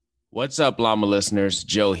What's up, Llama listeners?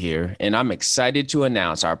 Joe here, and I'm excited to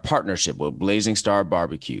announce our partnership with Blazing Star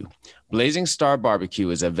Barbecue. Blazing Star Barbecue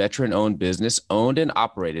is a veteran-owned business owned and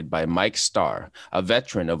operated by Mike Starr, a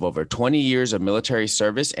veteran of over 20 years of military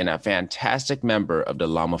service and a fantastic member of the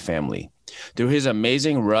Llama family. Through his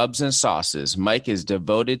amazing rubs and sauces, Mike is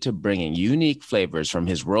devoted to bringing unique flavors from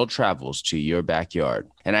his world travels to your backyard.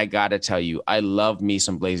 And I gotta tell you, I love me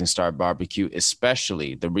some Blazing Star Barbecue,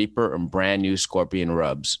 especially the Reaper and brand new Scorpion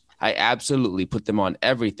rubs. I absolutely put them on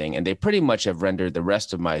everything, and they pretty much have rendered the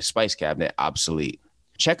rest of my spice cabinet obsolete.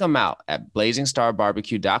 Check them out at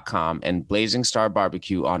blazingstar.barbecue.com and Blazing Star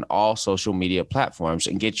Barbecue on all social media platforms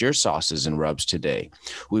and get your sauces and rubs today.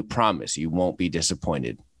 We promise you won't be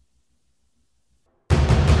disappointed.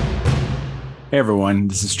 Hey everyone,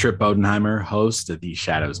 this is Trip Bodenheimer, host of the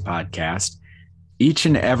Shadows podcast. Each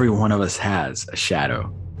and every one of us has a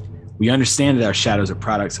shadow. We understand that our shadows are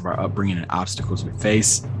products of our upbringing and obstacles we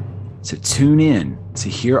face. So tune in to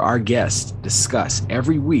hear our guests discuss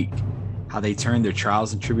every week how they turn their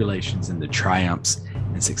trials and tribulations into triumphs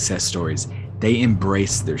and success stories. They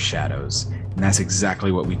embrace their shadows. And that's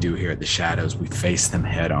exactly what we do here at the Shadows. We face them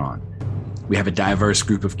head on. We have a diverse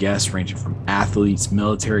group of guests ranging from athletes,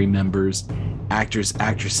 military members, actors,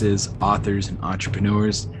 actresses, authors, and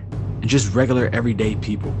entrepreneurs, and just regular everyday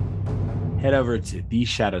people. Head over to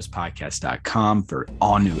theshadowspodcast.com for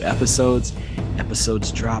all new episodes.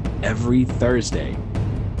 Episodes drop every Thursday.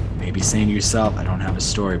 You may be saying to yourself, I don't have a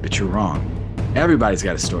story, but you're wrong. Everybody's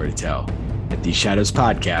got a story to tell at The Shadows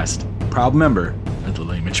Podcast, proud member of the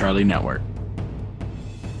Lima Charlie Network.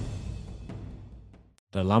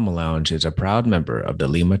 The Llama Lounge is a proud member of the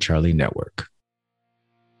Lima Charlie Network.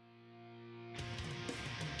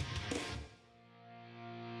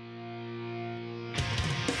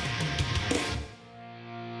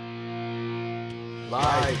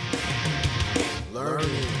 Life, learning,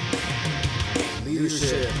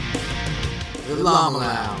 leadership, the Llama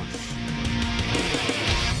Lounge.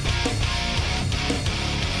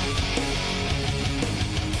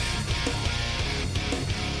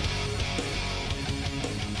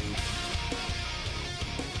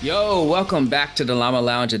 Yo, welcome back to the Llama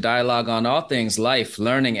Lounge, a dialogue on all things life,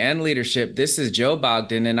 learning, and leadership. This is Joe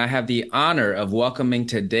Bogdan, and I have the honor of welcoming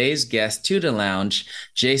today's guest to the lounge,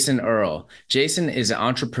 Jason Earle. Jason is an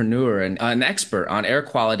entrepreneur and an expert on air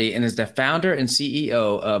quality and is the founder and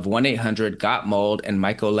CEO of 1-800-GOT-MOLD and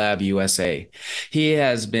Mycolab USA. He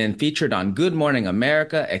has been featured on Good Morning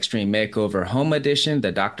America, Extreme Makeover Home Edition,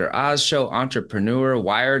 The Dr. Oz Show, Entrepreneur,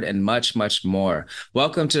 Wired, and much, much more.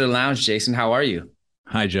 Welcome to the lounge, Jason. How are you?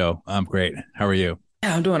 Hi, Joe. I'm great. How are you?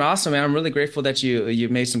 Yeah, I'm doing awesome, man. I'm really grateful that you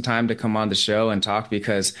made some time to come on the show and talk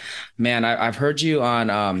because, man, I've heard you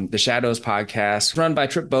on the Shadows podcast, run by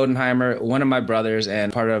Trip Bodenheimer, one of my brothers,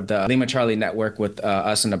 and part of the Lima Charlie Network with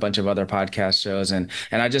us and a bunch of other podcast shows. And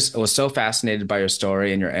I just was so fascinated by your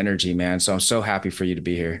story and your energy, man. So I'm so happy for you to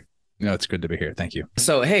be here. No, it's good to be here. Thank you.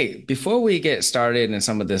 So, hey, before we get started in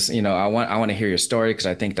some of this, I want to hear your story because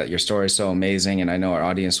I think that your story is so amazing and I know our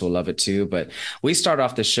audience will love it too. But we start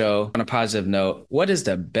off the show on a positive note. What is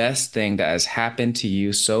the best thing that has happened to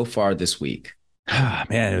you so far this week?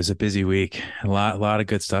 Man, it was a busy week. A lot of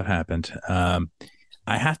good stuff happened. I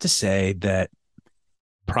have to say that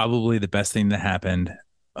probably the best thing that happened,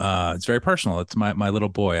 it's very personal. It's my little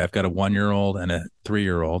boy. I've got a 1-year-old and a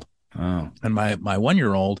 3-year-old. Oh. And my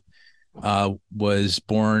 1-year-old was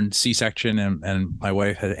born C-section and my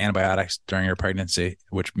wife had antibiotics during her pregnancy,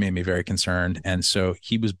 which made me very concerned. And so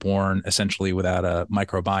he was born essentially without a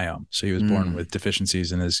microbiome. So he was born with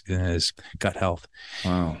deficiencies in his gut health.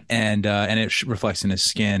 Wow. And it reflects in his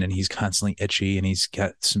skin, and he's constantly itchy, and he's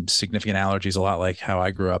got some significant allergies, a lot like how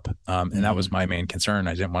I grew up. And that was my main concern.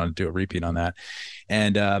 I didn't want to do a repeat on that.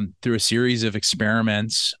 And through a series of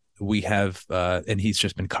experiments, we have, and he's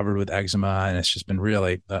just been covered with eczema, and it's just been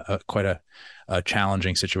really quite a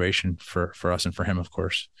challenging situation for us and for him, of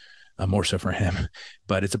course, more so for him.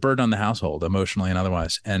 But it's a burden on the household, emotionally and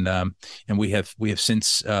otherwise. And we have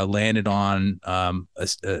since landed on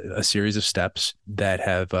a series of steps that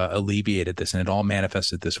have alleviated this, and it all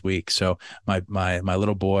manifested this week. So my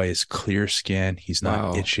little boy is clear skin. He's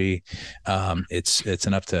not itchy. It's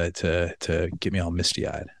enough to get me all misty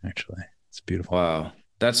eyed. Actually, it's beautiful. Wow.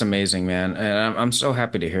 That's amazing, man. And I'm so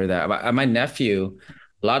happy to hear that. My nephew,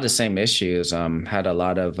 a lot of the same issues, had a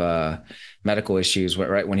lot of medical issues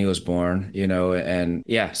right when he was born, and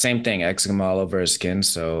yeah, same thing, eczema all over his skin.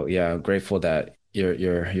 So yeah, I'm grateful that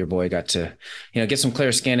your boy got to, get some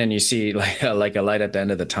clear skin and you see like a light at the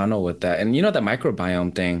end of the tunnel with that. And that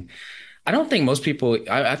microbiome thing, I don't think most people,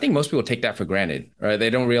 I think most people take that for granted, right?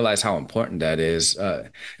 They don't realize how important that is.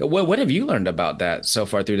 What have you learned about that so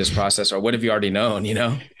far through this process, or what have you already known, you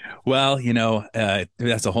know? Well,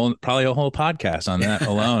 that's probably a whole podcast on that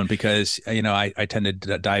alone, because, I tend to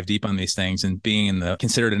dive deep on these things, and being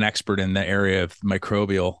considered an expert in the area of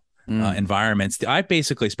microbial environments. I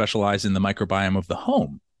basically specialize in the microbiome of the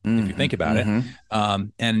home, if you think about it.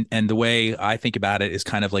 And the way I think about it is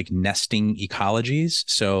kind of like nesting ecologies.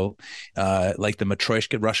 So, like the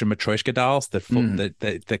Russian matryoshka dolls that fit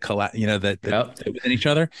within each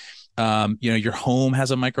other. Your home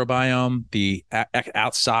has a microbiome. The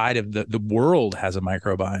outside of the world has a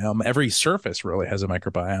microbiome. Every surface really has a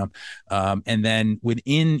microbiome. And then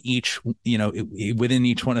within each one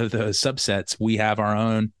of the subsets, we have our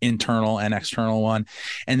own internal and external one.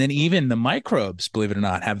 And then even the microbes, believe it or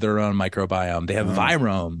not, have their own microbiome. They have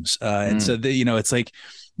viromes. And so, it's like,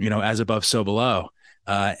 as above, so below.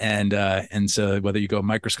 And so whether you go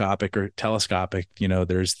microscopic or telescopic,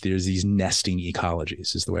 there's these nesting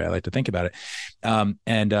ecologies is the way I like to think about it.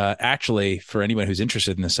 Actually, for anyone who's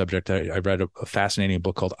interested in this subject, I read a fascinating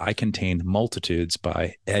book called I Contain Multitudes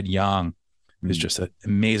by Ed Yong, who's just an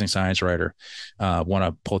amazing science writer, won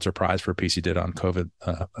a Pulitzer Prize for a piece he did on COVID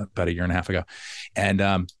about a year and a half ago. And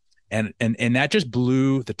that just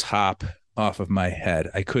blew the top off of my head.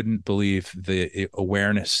 I couldn't believe the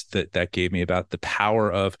awareness that gave me about the power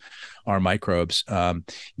of our microbes.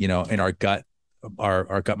 In our gut,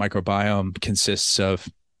 our gut microbiome consists of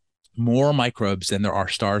more microbes than there are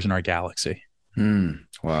stars in our galaxy.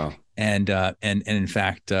 Wow. And in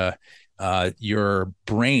fact, your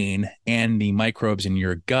brain and the microbes in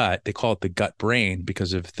your gut, they call it the gut brain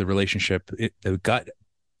because of the relationship, the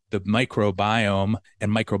microbiome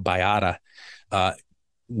and microbiota,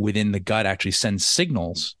 within the gut actually sends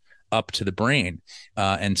signals up to the brain.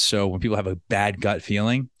 And so when people have a bad gut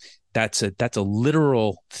feeling, that's a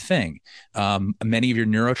literal thing. Many of your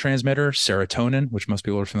neurotransmitters, serotonin, which most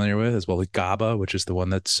people are familiar with, as well as GABA, which is the one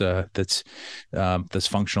that's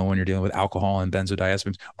functional when you're dealing with alcohol and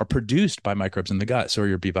benzodiazepines, are produced by microbes in the gut. So are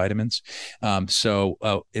your B vitamins. In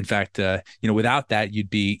fact, without that, you'd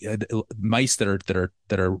be mice that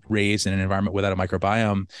are raised in an environment without a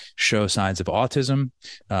microbiome show signs of autism.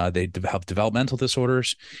 They have developmental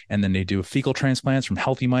disorders, and then they do fecal transplants from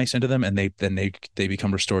healthy mice into them, and they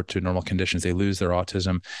become restored to normal conditions. They lose their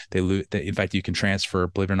autism. In fact, you can transfer,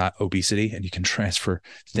 believe it or not, obesity, and you can transfer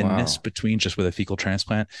thinness between just with a fecal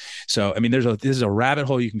transplant. So, I mean, this is a rabbit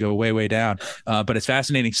hole you can go way, way down, but it's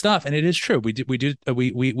fascinating stuff. And it is true.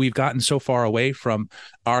 We've gotten so far away from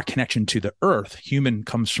our connection to the earth. Human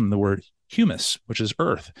comes from the word humus, which is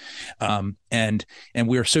earth. And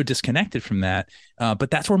we are so disconnected from that. But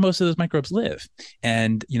that's where most of those microbes live.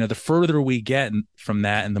 And, the further we get from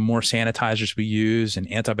that and the more sanitizers we use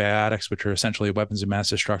and antibiotics, which are essentially weapons of mass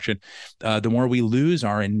destruction, the more we lose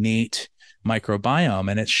our innate microbiome,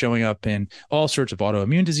 and it's showing up in all sorts of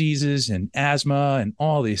autoimmune diseases and asthma and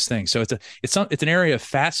all these things. So it's an area of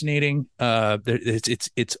fascinating.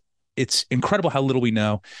 It's incredible how little we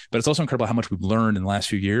know, but it's also incredible how much we've learned in the last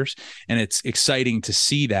few years. And it's exciting to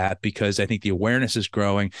see that, because I think the awareness is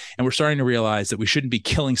growing, and we're starting to realize that we shouldn't be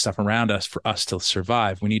killing stuff around us for us to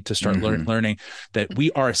survive. We need to start learning that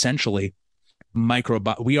we are essentially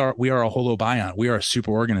we are a holobiont. We are a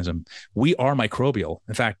superorganism. We are microbial.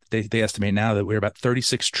 In fact, they estimate now that we're about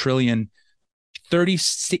 38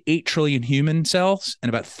 trillion human cells and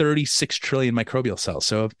about 36 trillion microbial cells.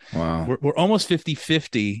 So we're almost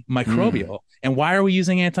 50-50 microbial. And why are we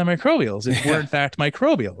using antimicrobials if we're in fact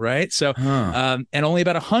microbial, right? So, and only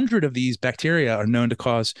about 100 of these bacteria are known to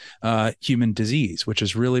cause human disease, which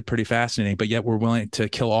is really pretty fascinating. But yet we're willing to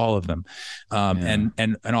kill all of them,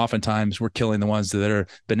 and oftentimes we're killing the ones that are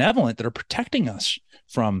benevolent, that are protecting us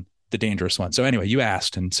from the dangerous one. So anyway, you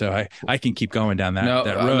asked, and so I can keep going down that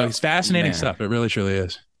road. It's fascinating stuff. It really, truly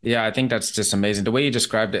is. Yeah, I think that's just amazing. The way you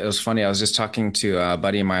described it, it was funny. I was just talking to a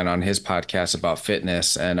buddy of mine on his podcast about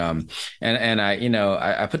fitness, and I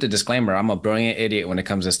put the disclaimer: I'm a brilliant idiot when it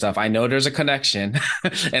comes to stuff. I know there's a connection,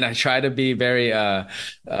 and I try to be very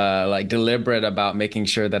deliberate about making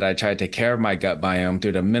sure that I try to take care of my gut biome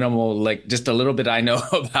through the minimal, like just a little bit I know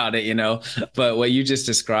about it, But what you just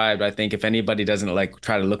described, I think if anybody doesn't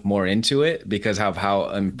try to look more into it because of how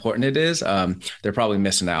important it is, they're probably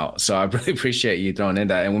missing out. So I really appreciate you throwing in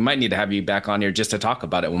that. And we might need to have you back on here just to talk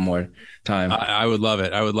about it one more time. I would love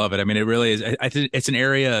it. I mean, it really is. I think it's an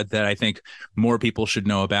area that I think more people should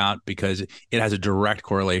know about, because it has a direct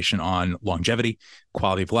correlation on longevity,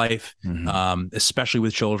 quality of life, especially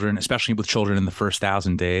with children in the first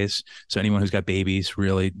 1,000 days. So anyone who's got babies,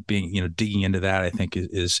 really being, digging into that, I think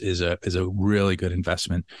is a really good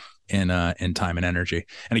investment. in time and energy.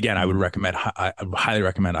 And again, I would recommend, I would highly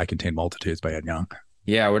recommend I Contain Multitudes by Ed Young.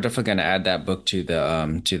 Yeah, we're definitely going to add that book to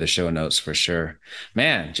the show notes for sure.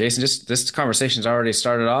 Man, Jason, just this conversation's already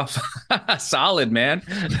started off solid, man.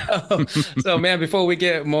 So, man, before we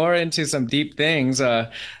get more into some deep things,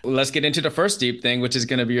 let's get into the first deep thing, which is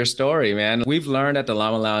going to be your story, man. We've learned at the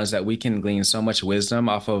Llama Lounge that we can glean so much wisdom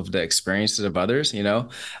off of the experiences of others, you know.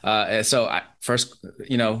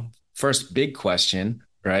 First big question,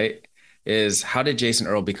 right, is how did Jason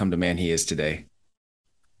Earle become the man he is today?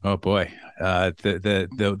 Oh boy,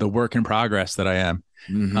 the work in progress that I am.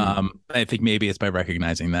 Mm-hmm. I think maybe it's by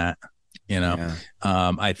recognizing that, Yeah.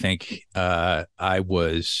 I think I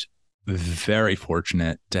was very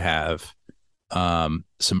fortunate to have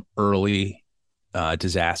some early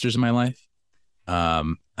disasters in my life.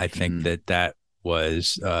 I think that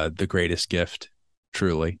was the greatest gift,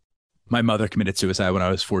 truly. My mother committed suicide when I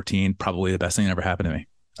was 14, probably the best thing that ever happened to me.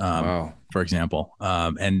 Wow. For example,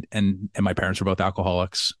 and my parents were both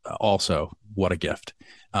alcoholics. Also, what a gift.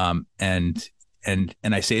 And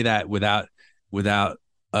I say that without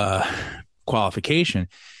qualification,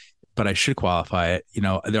 but I should qualify it.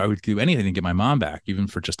 I would do anything to get my mom back, even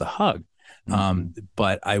for just a hug.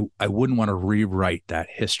 But I wouldn't want to rewrite that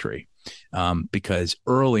history, because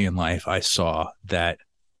early in life I saw that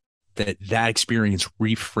experience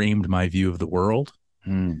reframed my view of the world.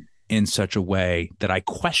 In such a way that I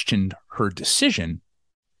questioned her decision,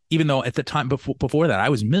 even though at the time before that I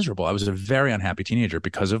was miserable. I was a very unhappy teenager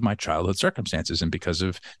because of my childhood circumstances and because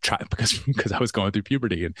I was going through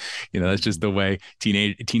puberty, and that's just the way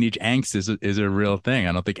teenage angst is a real thing.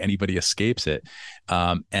 I don't think anybody escapes it.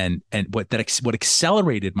 And what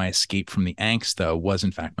accelerated my escape from the angst, though, was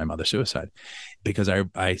in fact my mother's suicide, because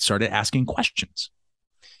I started asking questions,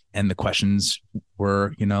 and the questions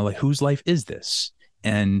were, like, whose life is this,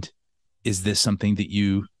 and is this something that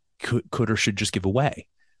you could or should just give away?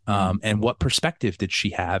 And what perspective did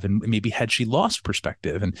she have? And maybe had she lost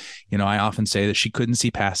perspective? And, I often say that she couldn't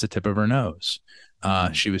see past the tip of her nose.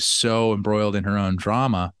 She was so embroiled in her own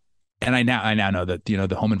drama. And I now know that,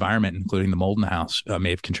 the home environment, including the mold in the house,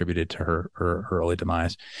 may have contributed to her early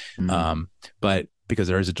demise. But because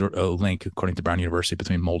there is a link, according to Brown University,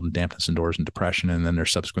 between mold and dampness indoors and depression. And then there's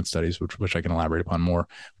subsequent studies, which I can elaborate upon more,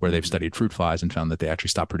 where they've studied fruit flies and found that they actually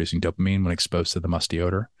stop producing dopamine when exposed to the musty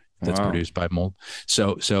odor that's produced by mold.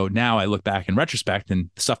 So now I look back in retrospect and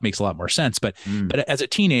stuff makes a lot more sense. But as a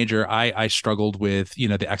teenager, I struggled with,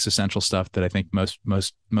 the existential stuff that I think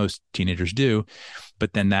most teenagers do.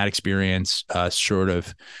 But then that experience sort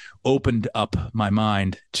of opened up my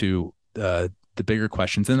mind to the bigger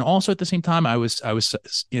questions. And also at the same time, I was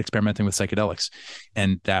experimenting with psychedelics,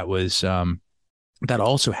 and that was that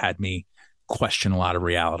also had me question a lot of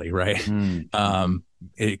reality. Right.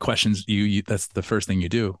 It questions you. That's the first thing you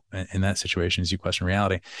do in that situation, is you question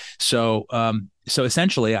reality. So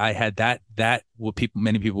essentially I had that what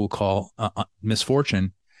many people will call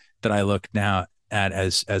misfortune, that I look now at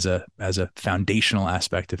as a foundational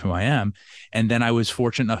aspect of who I am. And then I was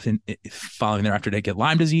fortunate enough in following thereafter to get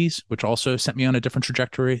Lyme disease, which also sent me on a different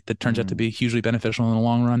trajectory that turns out to be hugely beneficial in the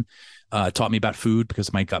long run. Taught me about food,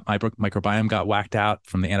 because my gut microbiome got whacked out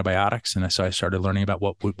from the antibiotics. And so I started learning about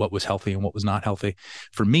what was healthy and what was not healthy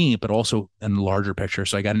for me, but also in the larger picture.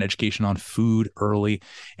 So I got an education on food early.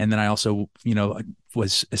 And then I also,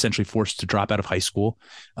 was essentially forced to drop out of high school,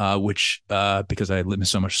 which because I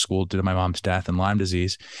missed so much school due to my mom's death and Lyme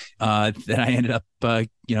disease. Then I ended up,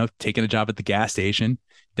 taking a job at the gas station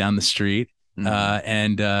down the street,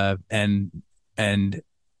 and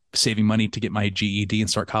saving money to get my GED and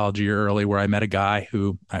start college a year early, where I met a guy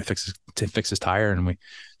who I fix his tire, and we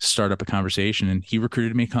started up a conversation, and he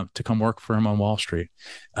recruited me to come work for him on Wall Street.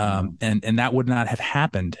 And that would not have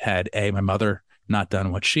happened had A, my mother not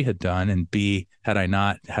done what she had done, and B, had I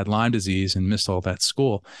not had Lyme disease and missed all that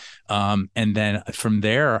school. And then from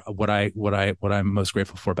there, what I'm most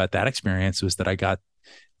grateful for about that experience was that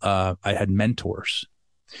I had mentors.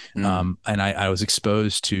 And I was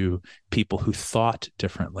exposed to people who thought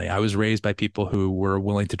differently. I was raised by people who were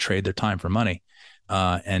willing to trade their time for money.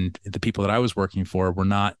 And the people that I was working for were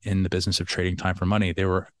not in the business of trading time for money. They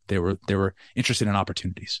were interested in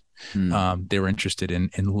opportunities. They were interested in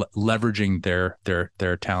leveraging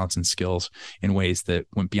their talents and skills in ways that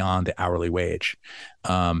went beyond the hourly wage.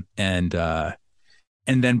 And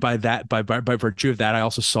then by virtue of that, I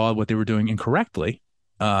also saw what they were doing incorrectly.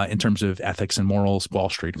 In terms of ethics and morals, Wall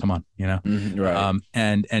Street, come on, Right.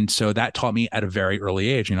 And so that taught me at a very early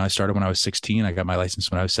age. I started when I was 16. I got my license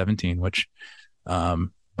when I was 17, which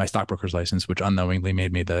my stockbroker's license, which unknowingly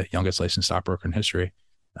made me the youngest licensed stockbroker in history,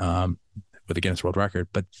 with a Guinness World Record.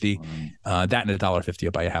 But that and $1.50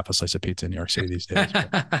 will buy you half a slice of pizza in New York City these days.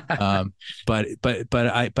 But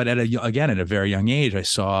at a very young age, I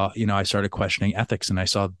saw, I started questioning ethics, and I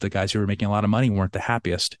saw the guys who were making a lot of money weren't the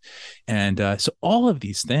happiest. And so all of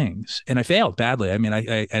these things, and I failed badly. I mean,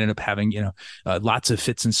 I ended up having, lots of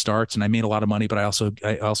fits and starts, and I made a lot of money, but I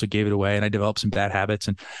also gave it away, and I developed some bad habits,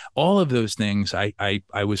 and all of those things. I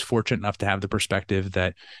was fortunate enough to have the perspective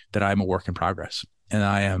that I'm a work in progress, and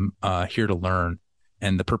I am here to learn.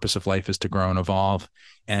 And the purpose of life is to grow and evolve,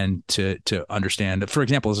 and to understand. For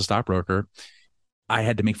example, as a stockbroker, I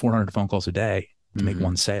had to make 400 phone calls a day to make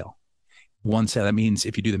one sale. One sale. That means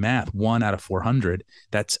if you do the math, 1 out of 400,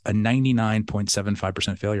 that's a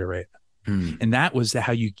 99.75% failure rate. And that was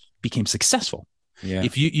how you became successful. Yeah.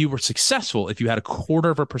 If you were successful, if you had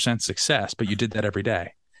 0.25% success, but you did that every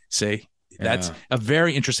day. See, that's a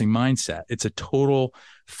very interesting mindset. It's a total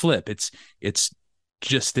flip. It's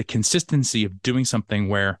just the consistency of doing something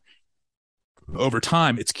where over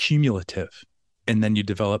time it's cumulative, and then you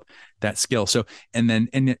develop that skill. So,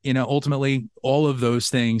 and ultimately all of those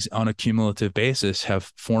things on a cumulative basis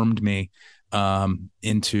have formed me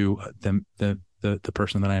into the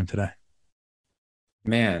person that I am today.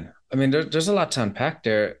 Man, I mean, there's a lot to unpack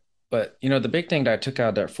there, but the big thing that I took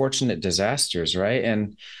out there, fortunate disasters, right?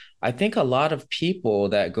 And I think a lot of people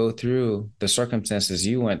that go through the circumstances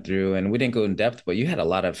you went through, and we didn't go in depth, but you had a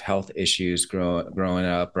lot of health issues growing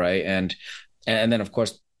up, right? And then of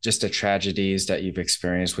course, just the tragedies that you've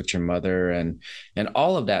experienced with your mother and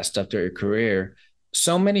all of that stuff through your career.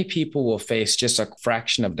 So many people will face just a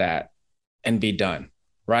fraction of that and be done.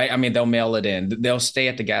 Right. I mean, they'll mail it in. They'll stay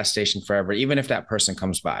at the gas station forever, even if that person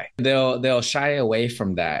comes by. They'll shy away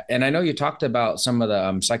from that. And I know you talked about some of the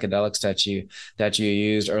psychedelics that you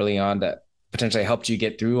used early on that potentially helped you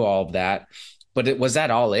get through all of that. But was that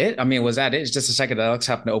all it? I mean, was that it? It's just the psychedelics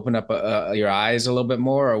happened to open up your eyes a little bit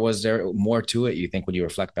more, or was there more to it, you think, when you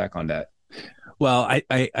reflect back on that? Well,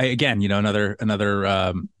 I again, another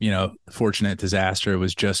fortunate disaster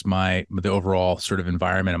was just the overall sort of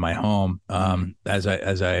environment in my home. As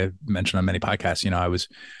I mentioned on many podcasts, I was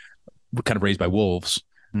kind of raised by wolves.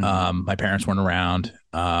 My parents weren't around,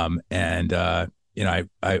 and I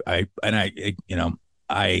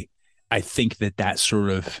think that sort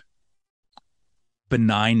of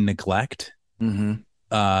benign neglect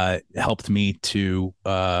helped me to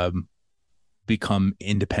become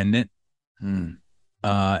independent.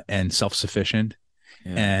 And self-sufficient,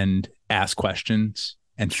 and ask questions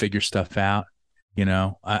and figure stuff out.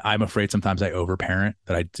 I'm afraid sometimes I overparent,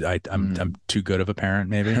 that I'm too good of a parent,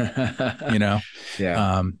 maybe.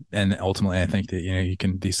 And ultimately I think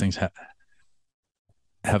that these things have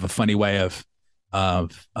a funny way of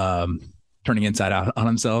turning inside out on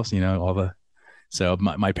themselves. So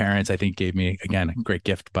my parents, I think, gave me, again, a great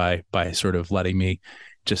gift by sort of letting me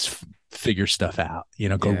just figure stuff out,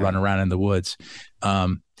 run around in the woods.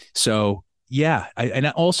 So yeah.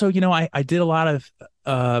 I did a lot of,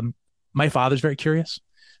 my father's very curious.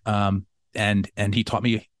 And he taught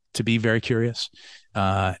me to be very curious,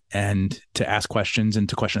 and to ask questions and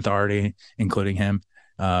to question authority, including him,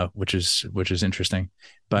 which is interesting.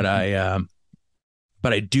 But I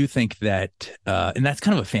do think that, and that's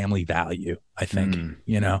kind of a family value, I think,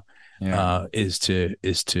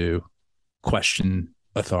 is to question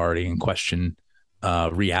authority and question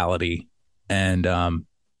reality, and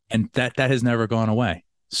that has never gone away.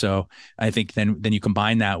 So I think then you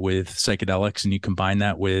combine that with psychedelics, and you combine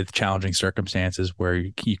that with challenging circumstances where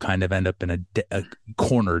you kind of end up in a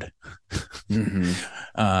cornered, limited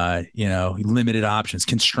options,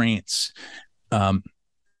 constraints.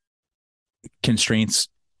 Constraints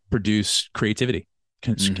produce creativity,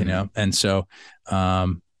 and so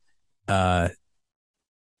and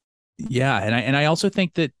I also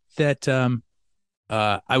think that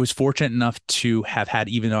I was fortunate enough to have had,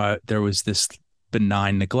 even though there was this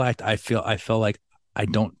benign neglect, I felt like I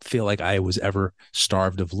don't feel like I was ever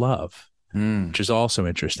starved of love, which is also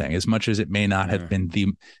interesting. As much as it may not have been the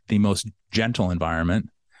most gentle environment,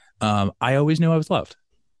 I always knew I was loved.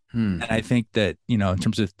 And I think that, in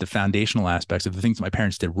terms of the foundational aspects of the things my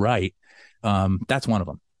parents did right, that's one of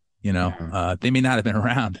them. They may not have been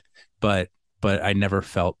around, but I never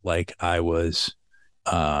felt like I was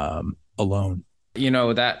alone.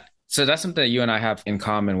 So that's something that you and I have in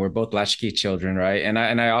common. We're both latchkey children, right? And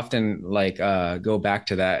I often go back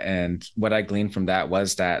to that. And what I gleaned from that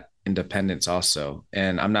was that independence also.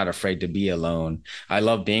 And I'm not afraid to be alone. I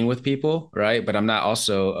love being with people, right? But I'm not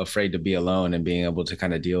also afraid to be alone and being able to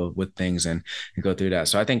kind of deal with things and go through that.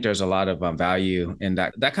 So I think there's a lot of value in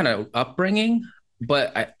that kind of upbringing.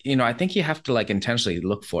 but I think you have to like intentionally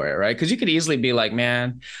look for it, right? Because you could easily be like,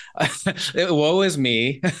 man, woe is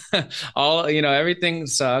me. All, everything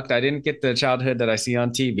sucked. I didn't get the childhood that I see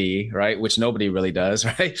on TV, right? Which nobody really does,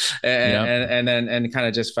 right? Yeah. And then kind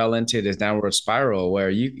of just fell into this downward spiral where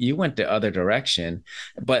you went the other direction.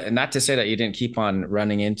 But not to say that you didn't keep on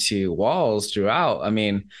running into walls throughout. I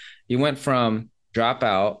mean, you went from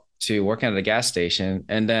dropout to working at a gas station,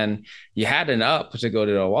 and then you had an up to go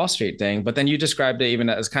to the Wall Street thing, but then you described it even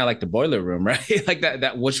as kind of like the Boiler Room, right? Like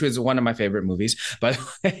that, which was one of my favorite movies. But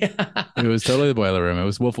It was totally the Boiler Room. It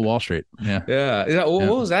was Wolf of Wall Street. Yeah. yeah, what Yeah.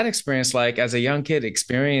 was that experience like as a young kid,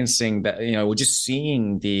 experiencing that? Just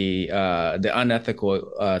seeing the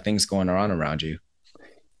unethical things going on around you.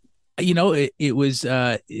 It was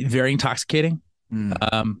very intoxicating.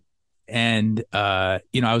 Mm. And I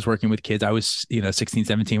was working with kids. I was 16,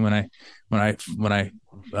 17 when I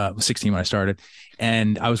was 16 when I started,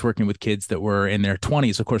 and I was working with kids that were in their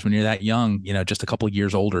 20s. Of course, when you're that young, just a couple of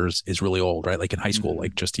years older is really old, right? Like in high school,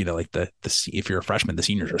 like just like the if you're a freshman, the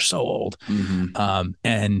seniors are so old.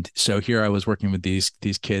 And so here I was working with these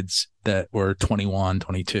kids that were 21,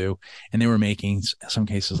 22, and they were making in some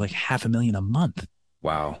cases like $500,000 a month.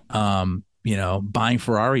 Wow. Buying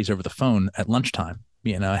Ferraris over the phone at lunchtime,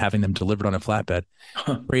 having them delivered on a flatbed.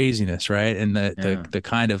 Craziness, right? And the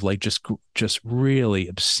kind of like just really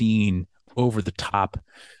obscene, over the top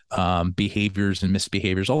behaviors and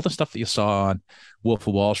misbehaviors, all the stuff that you saw on Wolf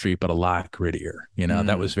of Wall Street, but a lot grittier.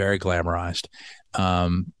 That was very glamorized.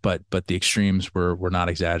 But the extremes were not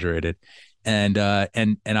exaggerated. And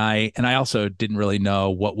I also didn't really know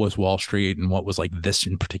what was Wall Street and what was like this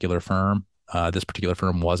in particular firm. This particular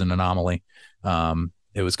firm was an anomaly.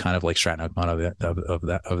 It was kind of like Stratton of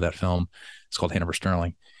that film. It's called Hanover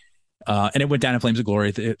Sterling. And it went down in flames of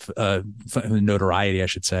glory, notoriety, I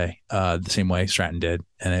should say, the same way Stratton did.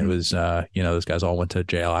 And it was, those guys all went to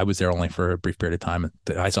jail. I was there only for a brief period of time.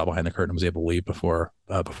 I saw behind the curtain and was able to leave before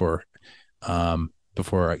I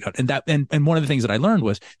got, and one of the things that I learned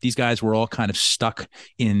was these guys were all kind of stuck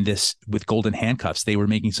in this with golden handcuffs. They were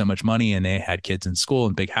making so much money and they had kids in school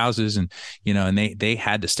and big houses, and they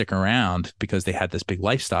had to stick around because they had this big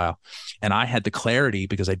lifestyle. And I had the clarity,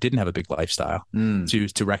 because I didn't have a big lifestyle, to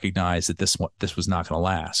recognize that this was not going to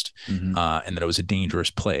last, and that it was a dangerous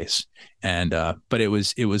place. And but it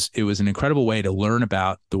was an incredible way to learn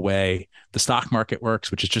about the way the stock market works,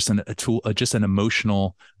 which is just a tool, just an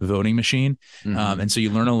emotional voting machine. And so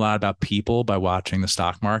you learn a lot about people by watching the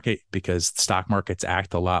stock market, because stock markets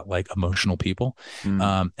act a lot like emotional people.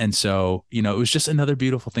 And so, it was just another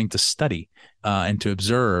beautiful thing to study and to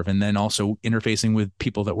observe, and then also interfacing with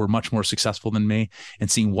people that were much more successful than me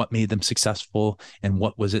and seeing what made them successful and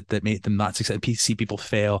what was it that made them not successful. See people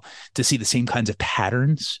fail, to see the same kinds of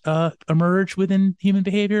patterns emerge within human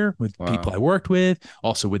behavior with people I worked with,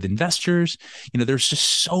 also with investors. There's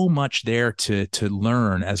just so much there to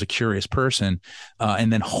learn as a curious person,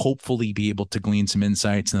 and then hopefully be able to glean some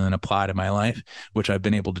insights and then apply to my life, which I've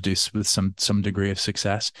been able to do with some degree of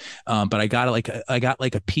success. But I got like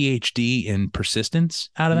a PhD in persistence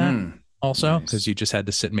out of that. Also, because you just had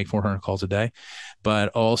to sit and make 400 calls a day, but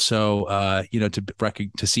also,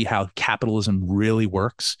 to see how capitalism really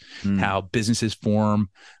works, how businesses form,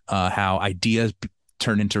 how ideas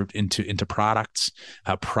turn into products,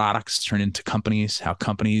 how products turn into companies, how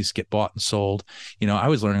companies get bought and sold. I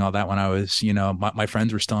was learning all that when I was, my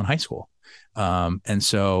friends were still in high school. And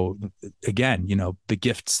so again, the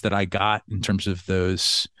gifts that I got in terms of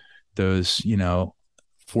those,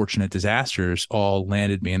 fortunate disasters all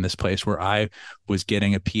landed me in this place where I was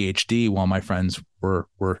getting a PhD while my friends were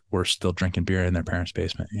still drinking beer in their parents'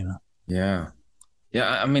 basement. Yeah.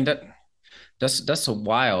 I mean, that's so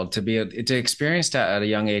wild to experience that at a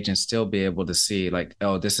young age and still be able to see like,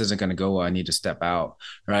 oh, this isn't going to go well, I need to step out,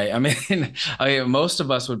 right? I mean, most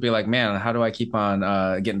of us would be like, man, how do I keep on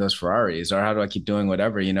getting those Ferraris, or how do I keep doing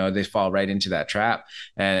whatever? They fall right into that trap,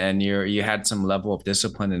 and you had some level of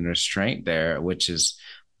discipline and restraint there, which is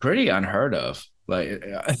pretty unheard of. Like,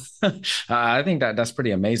 I think that's pretty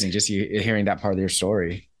amazing. Just hearing that part of your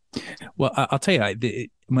story. Well, I'll tell you,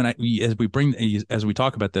 as we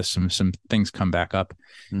talk about this, some things come back up,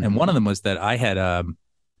 and one of them was that I had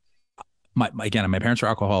my parents were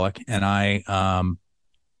alcoholic, and I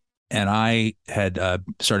had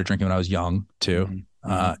started drinking when I was young too,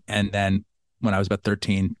 and then when I was about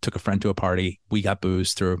 13, took a friend to a party. We got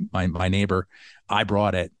booze through my neighbor. I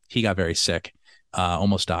brought it. He got very sick.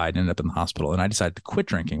 Almost died, ended up in the hospital, and I decided to quit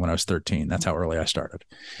drinking when I was 13. That's how early I started.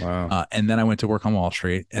 Wow. And then I went to work on Wall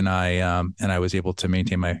Street, and I was able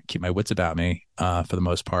to keep my wits about me for the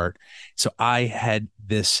most part. So I had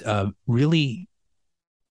this really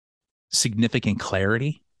significant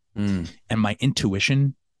clarity, and my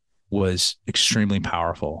intuition was extremely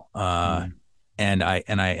powerful. And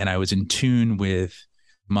I was in tune with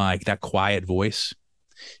that quiet voice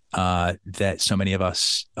that so many of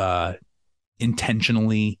us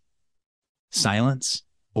intentionally silence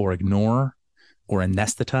or ignore or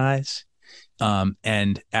anesthetize.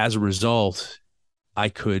 And as a result, I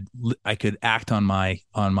could act on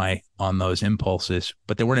those impulses,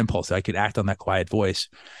 but they weren't impulses. I could act on that quiet voice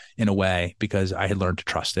in a way because I had learned to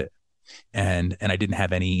trust it, and I didn't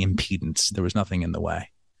have any impedance. There was nothing in the way.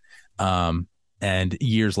 And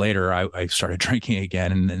years later, I started drinking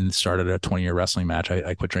again and started a 20-year wrestling match.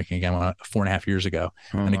 I quit drinking again 4.5 years ago.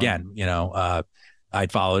 And again,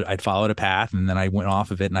 I'd followed a path, and then I went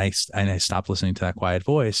off of it, and I stopped listening to that quiet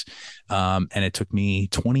voice. And it took me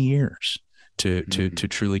 20 years to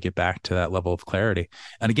truly get back to that level of clarity.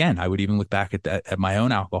 And again, I would even look back at my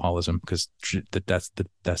own alcoholism, because that's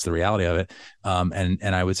the reality of it.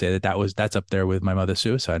 And I would say that's up there with my mother's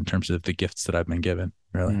suicide in terms of the gifts that I've been given,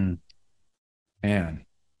 really. Man.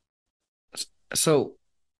 So,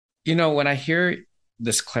 when I hear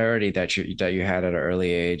this clarity that you had at an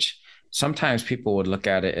early age, sometimes people would look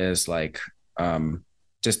at it as like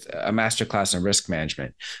just a masterclass in risk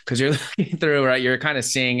management, because you're looking through, right? You're kind of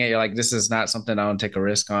seeing it. You're like, this is not something I want to take a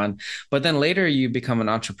risk on. But then later you become an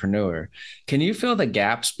entrepreneur. Can you fill the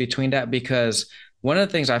gaps between that? Because one of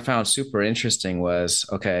the things I found super interesting was,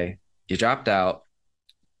 okay, you dropped out,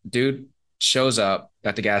 dude shows up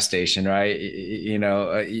at the gas station, right?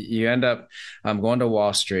 You end up going to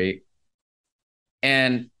Wall Street,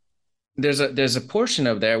 and there's a portion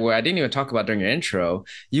of there where I didn't even talk about during your intro.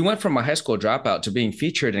 You went from a high school dropout to being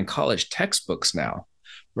featured in college textbooks now,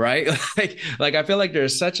 right? like I feel like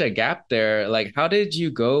there's such a gap there. Like, how did you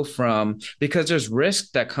go from, because there's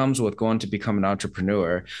risk that comes with going to become an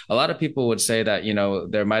entrepreneur. A lot of people would say that,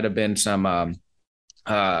 there might have been some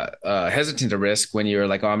hesitant to risk when you're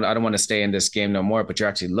like, oh, I don't want to stay in this game no more, but you're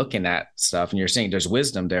actually looking at stuff and you're seeing there's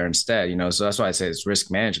wisdom there instead, so that's why I say it's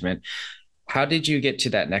risk management. How did you get to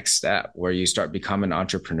that next step where you start becoming an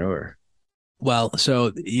entrepreneur? Well,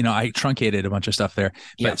 so, I truncated a bunch of stuff there,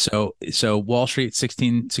 but so Wall Street,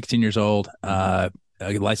 16 years old,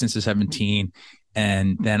 licensed to 17.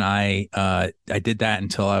 And then I did that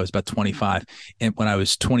until I was about 25. And when I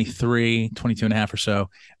was 23, 22 and a half or so,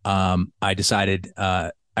 I decided,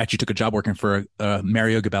 I actually took a job working for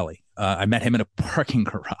Mario Gabelli. I met him in a parking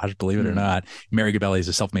garage, believe it or not. Mario Gabelli is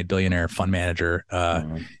a self-made billionaire, fund manager,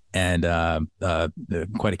 and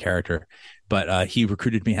quite a character. But he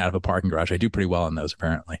recruited me out of a parking garage. I do pretty well in those,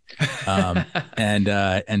 apparently.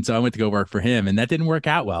 And so I went to go work for him, and that didn't work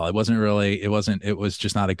out well. It was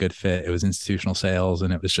just not a good fit. It was institutional sales,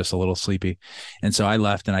 and it was just a little sleepy. And so I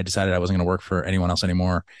left, and I decided I wasn't going to work for anyone else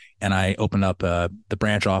anymore. And I opened up the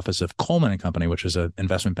branch office of Coleman and Company, which is an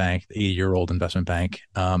investment bank, 80-year-old investment bank.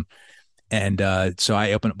 So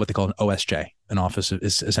I opened up what they call an OSJ, an office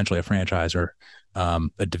is essentially a franchise or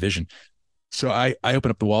a division. So I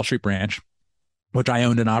opened up the Wall Street branch, which I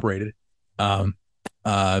owned and operated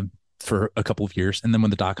for a couple of years. And then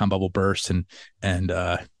when the dot-com bubble burst and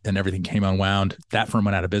everything came unwound, that firm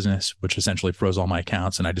went out of business, which essentially froze all my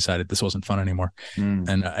accounts. And I decided this wasn't fun anymore.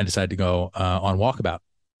 And I decided to go on walkabout.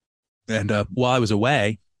 And while I was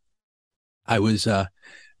away,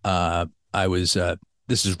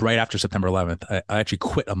 this is right after September 11th. I actually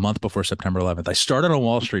quit a month before September 11th. I started on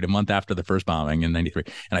Wall Street a month after the first bombing in 93,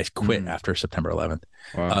 and I quit after September 11th.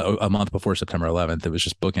 Wow. A month before September 11th. It was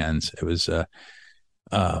just bookends. It was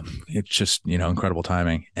it's just, incredible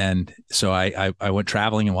timing. And so I went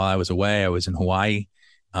traveling, and while I was away, I was in Hawaii,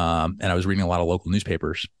 and I was reading a lot of local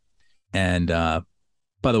newspapers. And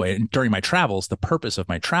by the way, during my travels, the purpose of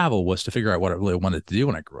my travel was to figure out what I really wanted to do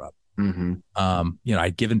when I grew up.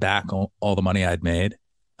 I'd given back all the money I'd made,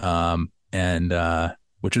 and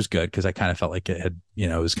which was good because I kind of felt like it had,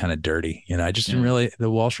 it was kind of dirty. I just didn't really.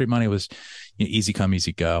 The Wall Street money was easy come,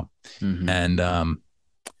 easy go, and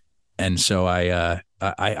so I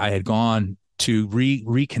had gone to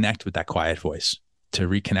reconnect with that quiet voice, to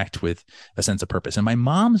reconnect with a sense of purpose, and my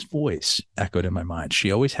mom's voice echoed in my mind.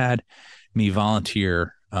 She always had me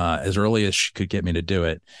volunteer as early as she could get me to do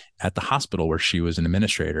it at the hospital where she was an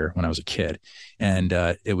administrator when I was a kid. And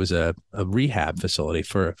it was a rehab facility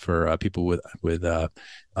for people with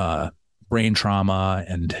brain trauma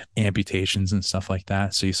and amputations and stuff like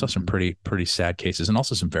that. So you saw some pretty sad cases and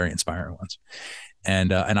also some very inspiring ones.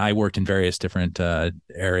 And I worked in various different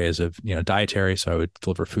areas of dietary. So I would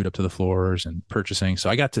deliver food up to the floors and purchasing. So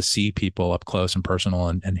I got to see people up close and personal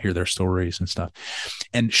and hear their stories and stuff.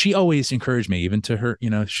 And she always encouraged me, even to her,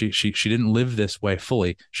 she didn't live this way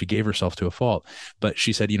fully. She gave herself to a fault, but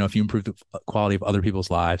she said, if you improve the quality of other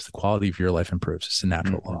people's lives, the quality of your life improves. It's a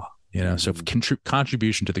natural law. So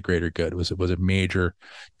contribution to the greater good was a major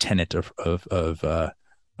tenet of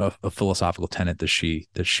philosophical tenet that she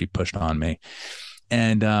pushed on me.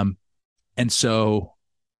 And so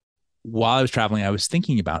while I was traveling, I was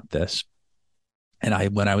thinking about this.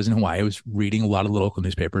 And when I was in Hawaii, I was reading a lot of the local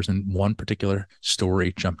newspapers, and one particular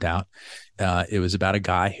story jumped out. It was about a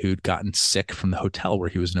guy who'd gotten sick from the hotel where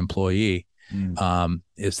he was an employee.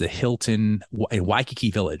 Is the Hilton in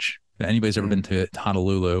Waikiki Village. If anybody's ever been to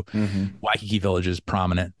Honolulu, Waikiki Village is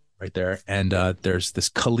prominent right there. And there's this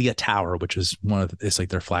Kalia Tower, which is it's like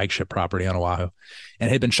their flagship property on Oahu, and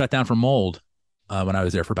it had been shut down for mold when I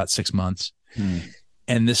was there for about 6 months.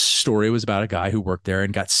 And this story was about a guy who worked there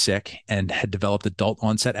and got sick and had developed adult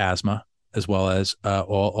onset asthma, as well as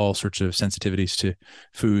all sorts of sensitivities to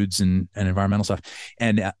foods and environmental stuff.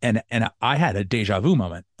 And I had a deja vu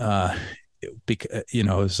moment. Because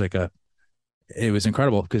it was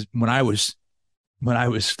incredible, because when I was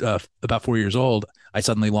about 4 years old, I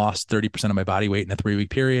suddenly lost 30% of my body weight in a 3-week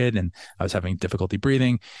period, and I was having difficulty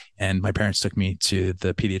breathing. And my parents took me to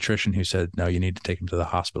the pediatrician, who said, "No, you need to take him to the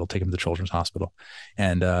hospital. Take him to the children's hospital,"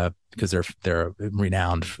 and because they're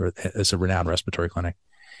renowned it's a renowned respiratory clinic.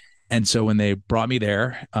 And so when they brought me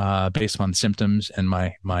there, based on symptoms and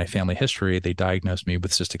my family history, they diagnosed me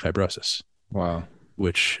with cystic fibrosis. Wow.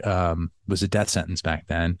 Which was a death sentence back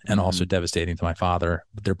then, and also devastating to my father.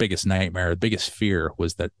 Their biggest nightmare, the biggest fear,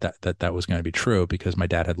 was that was going to be true, because my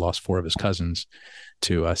dad had lost 4 of his cousins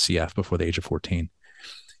to CF before the age of 14.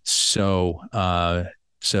 So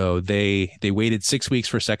they waited 6 weeks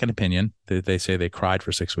for a second opinion. They say they cried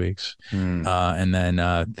for 6 weeks, and then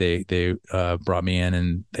they brought me in,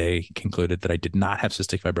 and they concluded that I did not have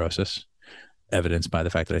cystic fibrosis, evidenced by the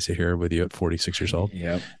fact that I sit here with you at 46 years old.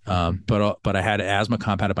 Yep. But I had asthma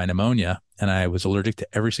compounded by pneumonia, and I was allergic to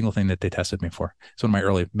every single thing that they tested me for. So one of my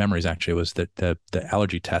early memories actually was that the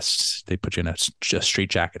allergy tests, they put you in a straight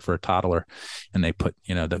jacket for a toddler, and they put,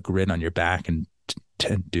 the grid on your back and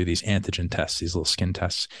do these antigen tests, these little skin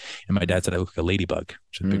tests. And my dad said I look like a ladybug,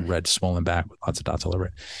 which is a big red swollen back with lots of dots all over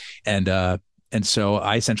it. And so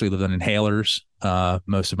I essentially lived on inhalers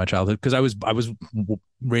most of my childhood, because I was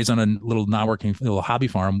raised on a little not-working little hobby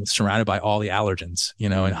farm surrounded by all the allergens,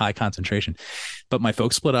 in high concentration. But my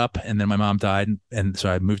folks split up, and then my mom died, and so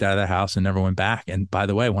I moved out of the house and never went back. And by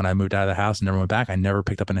the way, when I moved out of the house and never went back, I never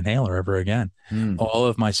picked up an inhaler ever again. All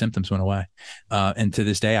of my symptoms went away, and to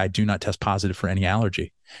this day, I do not test positive for any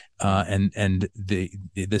allergy.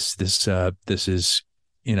 This is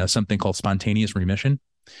something called spontaneous remission.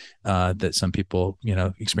 That some people,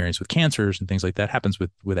 experience with cancers and things like that. Happens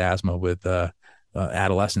with asthma, with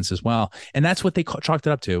adolescents as well. And that's what they chalked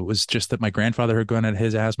it up to. It was just that my grandfather had gone at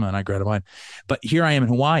his asthma and I got mine. But here I am in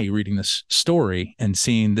Hawaii reading this story and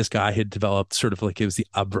seeing this guy had developed sort of like, it was the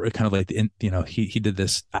kind of like, he did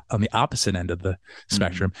this on the opposite end of the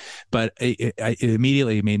spectrum. But it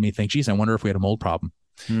immediately made me think, geez, I wonder if we had a mold problem.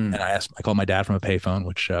 And I called my dad from a payphone,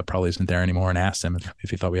 which probably isn't there anymore, and asked him if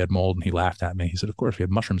he thought we had mold, and he laughed at me. He said, "Of course, we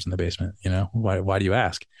had mushrooms in the basement. Why do you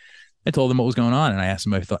ask?" I told him what was going on, and I asked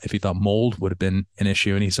him if he thought mold would have been an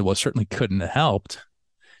issue, and he said, "Well, it certainly couldn't have helped."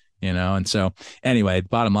 And so anyway, the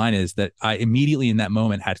bottom line is that I immediately in that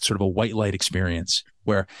moment had sort of a white light experience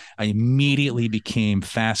where I immediately became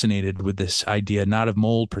fascinated with this idea, not of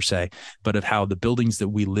mold per se, but of how the buildings that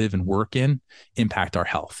we live and work in impact our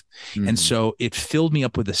health. And so it filled me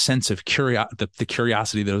up with a sense of the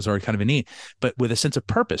curiosity that was already kind of innate, but with a sense of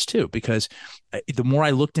purpose too, because the more I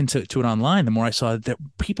looked into it online, the more I saw that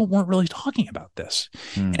people weren't really talking about this.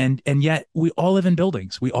 And yet we all live in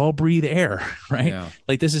buildings. We all breathe air, right? Yeah.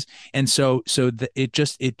 Like this is, and so it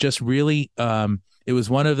just really, it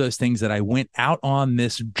was one of those things that I went out on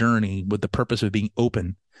this journey with the purpose of being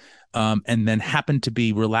open, and then happened to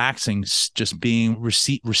be relaxing, just being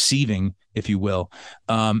receiving, if you will.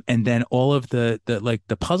 And then all of the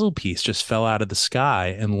puzzle piece just fell out of the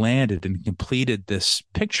sky and landed and completed this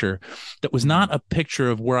picture that was not a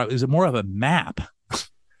picture of where it was more of a map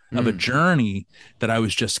of a journey that I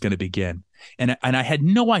was just going to begin. And I had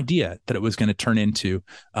no idea that it was going to turn into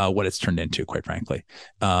what it's turned into, quite frankly.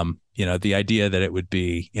 the idea that it would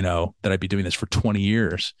be, that I'd be doing this for 20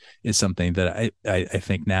 years is something that I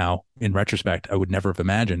think now in retrospect, I would never have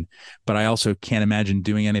imagined, but I also can't imagine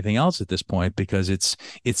doing anything else at this point because it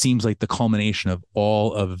seems like the culmination of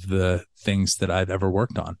all of the things that I've ever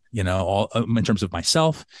worked on, all in terms of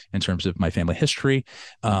myself, in terms of my family history.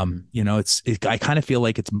 I kind of feel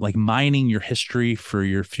like it's like mining your history for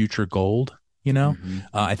your future gold.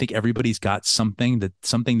 I think everybody's got something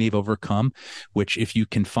they've overcome, which if you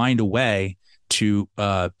can find a way to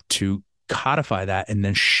codify that and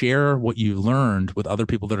then share what you learned with other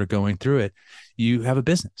people that are going through it, you have a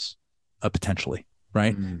business, potentially,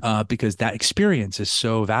 right? Because that experience is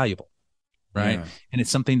so valuable, right? Yeah. And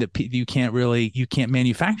it's something that you can't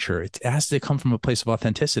manufacture. It has to come from a place of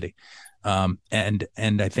authenticity. And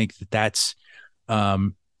I think that's, I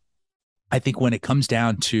think when it comes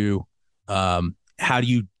down to how do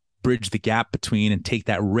you bridge the gap between and take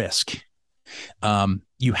that risk?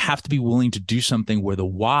 You have to be willing to do something where the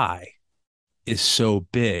why is so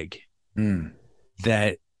big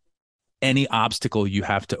that any obstacle you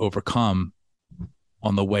have to overcome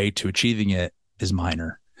on the way to achieving it is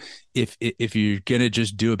minor. If you're going to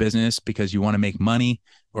just do a business because you want to make money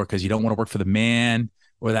or because you don't want to work for the man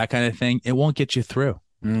or that kind of thing, it won't get you through.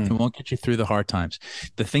 It won't get you through the hard times.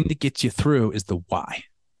 The thing that gets you through is the why.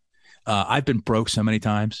 I've been broke so many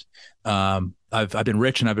times. I've been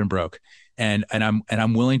rich and I've been broke, and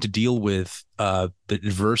I'm willing to deal with the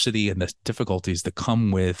adversity and the difficulties that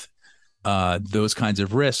come with those kinds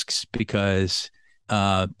of risks because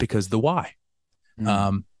the why,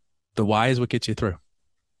 the why is what gets you through.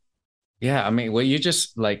 Yeah, I mean, well, you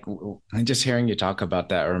just just hearing you talk about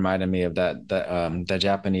that reminded me of the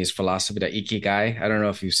Japanese philosophy, the ikigai. I don't know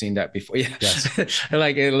if you've seen that before. Yeah, yes.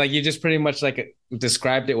 like you just pretty much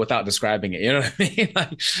described it without describing it. You know what I mean?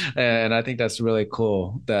 And I think that's really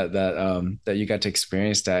cool that you got to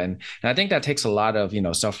experience that. And I think that takes a lot of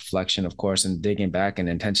self-reflection, of course, and digging back and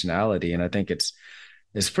intentionality. And I think it's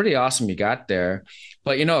pretty awesome you got there.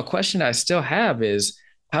 But a question I still have is,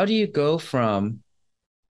 how do you go from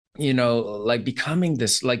becoming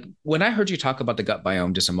this, when I heard you talk about the gut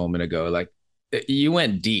biome just a moment ago, you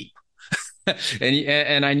went deep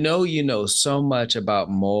and I know so much about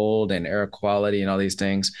mold and air quality and all these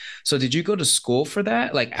things. So did you go to school for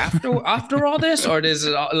that? After all this, or does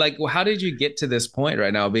it how did you get to this point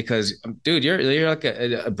right now? Because dude, you're like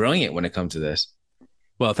a brilliant when it comes to this.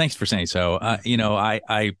 Well, thanks for saying so. I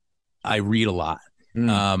read a lot.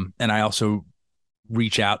 And I also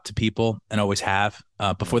reach out to people and always have,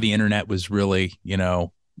 before the internet was really,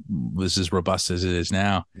 was as robust as it is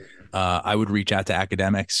now. I would reach out to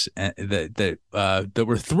academics that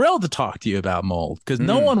were thrilled to talk to you about mold because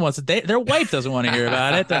no one wants to, their wife doesn't want to hear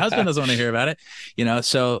about it. Their husband doesn't want to hear about it.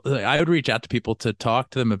 So I would reach out to people to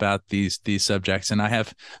talk to them about these subjects. And I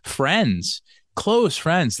have close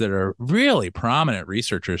friends that are really prominent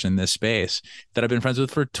researchers in this space that I've been friends with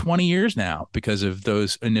for 20 years now because of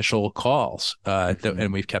those initial calls,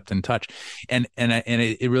 and we've kept in touch. And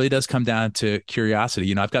it really does come down to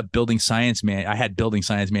curiosity. I've got I had building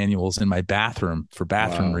science manuals in my bathroom for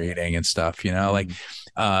bathroom reading and stuff, and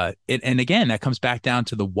again, that comes back down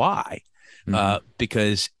to the why,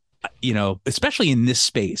 because especially in this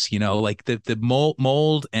space, the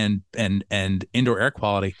mold and indoor air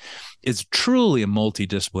quality is truly a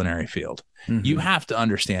multidisciplinary field. You have to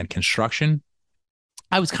understand construction.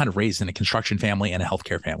 I was kind of raised in a construction family and a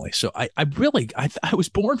healthcare family. So I was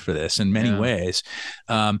born for this in many ways.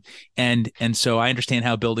 And so I understand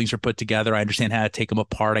how buildings are put together. I understand how to take them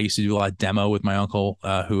apart. I used to do a lot of demo with my uncle,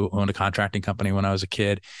 who owned a contracting company when I was a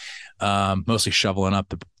kid. Mostly shoveling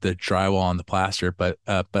up the drywall and the plaster, but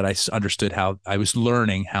I understood how I was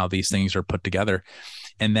learning how these things are put together.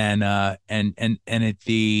 And then, and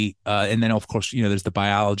then of course, there's the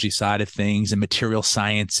biology side of things and material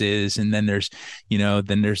sciences. And then there's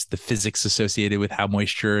the physics associated with how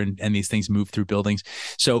moisture and these things move through buildings.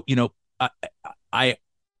 So, I'm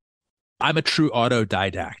a true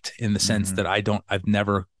autodidact in the sense that I've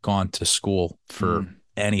never gone to school for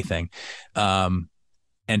anything.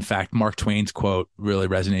 In fact, Mark Twain's quote really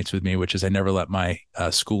resonates with me, which is, "I never let my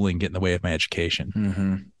schooling get in the way of my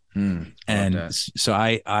education." And so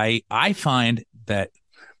I find that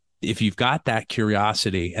if you've got that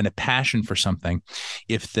curiosity and a passion for something,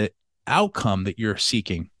 if the outcome that you're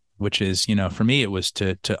seeking, which is, for me, it was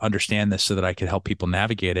to understand this so that I could help people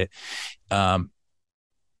navigate it.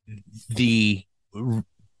 The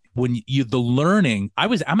learning,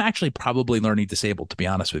 I'm actually probably learning disabled, to be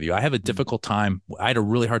honest with you. I have a difficult time. I had a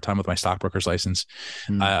really hard time with my stockbroker's license.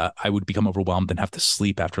 I would become overwhelmed and have to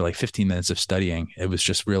sleep after 15 minutes of studying. It was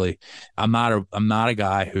just really, I'm not a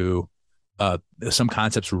guy who some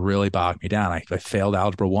concepts really bogged me down. I failed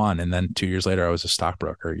algebra 1, and then 2 years later I was a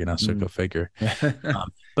stockbroker, so go figure.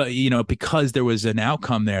 But because there was an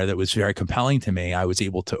outcome there that was very compelling to me, I was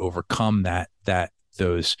able to overcome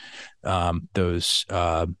those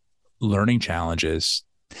learning challenges.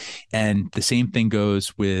 And the same thing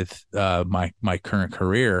goes with my current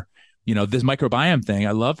career. This microbiome thing,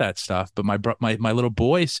 I love that stuff, but my little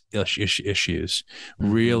boy's issues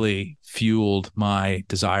really fueled my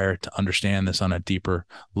desire to understand this on a deeper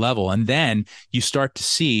level. And then you start to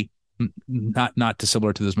see, not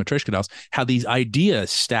dissimilar to those Matryoshka dolls, how these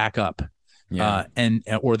ideas stack up.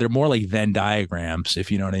 Or they're more like Venn diagrams,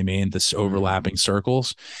 if you know what I mean, this overlapping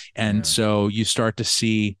circles. And so you start to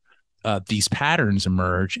see these patterns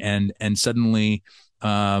emerge, and suddenly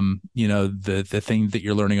the thing that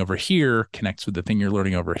you're learning over here connects with the thing you're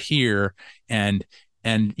learning over here. And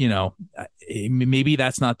maybe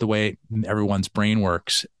that's not the way everyone's brain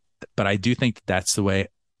works, but I do think that's the way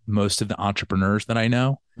most of the entrepreneurs that I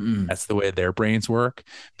know, that's the way their brains work,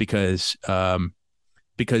 because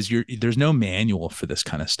there's no manual for this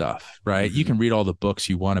kind of stuff, right? You can read all the books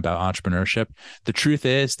you want about entrepreneurship. The truth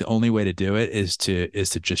is, the only way to do it is to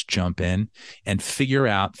just jump in and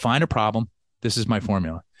find a problem. This is my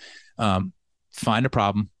formula. Find a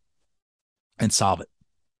problem and solve it.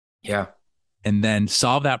 Yeah. And then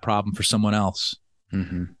solve that problem for someone else.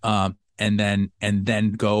 And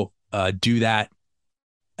then go do that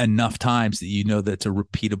enough times that that's a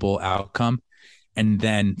repeatable outcome, and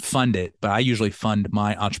then fund it. But I usually fund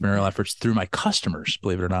my entrepreneurial efforts through my customers,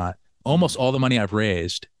 believe it or not. Almost all the money I've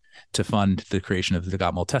raised to fund the creation of the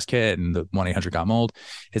Got Mold test kit and the 1-800-GOT-MOLD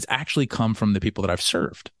has actually come from the people that I've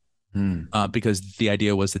served. Because the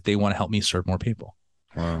idea was that they want to help me serve more people.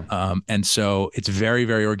 Wow. And so it's very,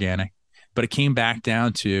 very organic, but it came back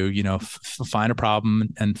down to, find a problem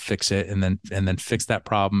and fix it, and then fix that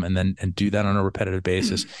problem, and do that on a repetitive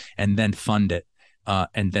basis, and then fund it,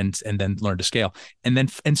 and then learn to scale, and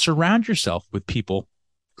surround yourself with people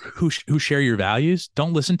who share your values.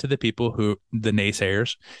 Don't listen to the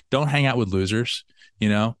naysayers. Don't hang out with losers.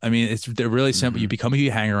 They're really simple. You become who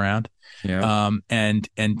you hang around. Yeah. And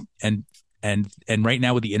right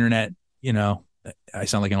now with the internet, I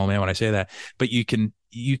sound like an old man when I say that, but you can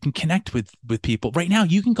connect with people right now.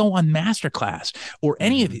 You can go on Masterclass or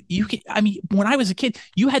any of it. When I was a kid,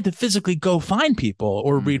 you had to physically go find people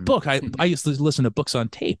or read book. I used to listen to books on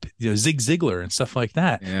tape, Zig Ziglar and stuff like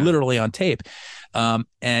that, literally on tape.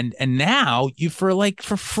 And now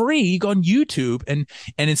for free, you go on YouTube, and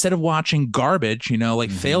instead of watching garbage,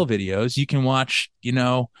 fail videos, you can watch,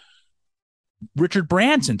 Richard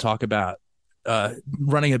Branson talk about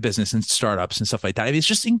running a business and startups and stuff like that. It's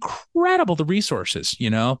just incredible, the resources,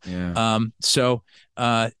 So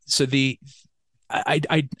I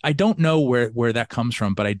don't know where that comes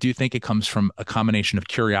from, but I do think it comes from a combination of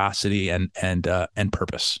curiosity and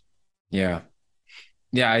purpose. Yeah.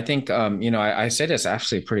 Yeah. I think, I say this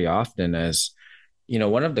actually pretty often as,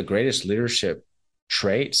 one of the greatest leadership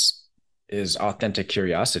traits is authentic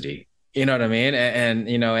curiosity. You know what I mean?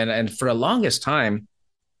 And for the longest time,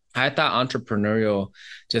 I thought entrepreneurial,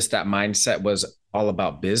 just that mindset was all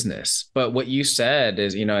about business. But what you said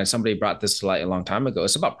is, and somebody brought this to light a long time ago,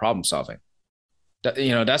 it's about problem solving.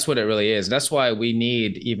 That's what it really is. That's why we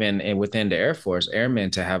need, even within the Air Force,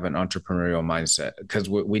 airmen to have an entrepreneurial mindset, because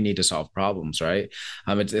we need to solve problems, right?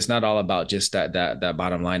 It's not all about just that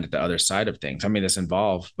bottom line at the other side of things. It's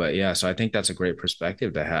involved, but yeah. So I think that's a great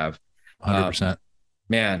perspective to have. 100%.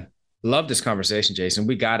 Man. Love this conversation, Jason.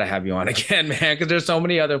 We got to have you on again, man, because there's so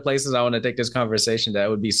many other places I want to take this conversation that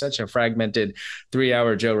would be such a fragmented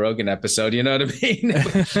 3-hour Joe Rogan episode. You know what I mean?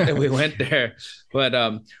 If we went there. But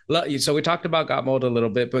so we talked about Got Mold a little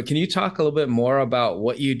bit, but can you talk a little bit more about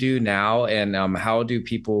what you do now, and how do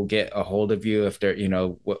people get a hold of you if they're,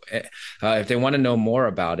 if they want to know more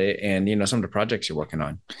about it, and, some of the projects you're working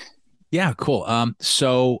on? Yeah, cool.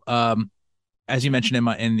 As you mentioned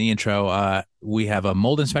in the intro, we have a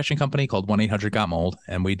mold inspection company called 1-800-GOT-MOLD,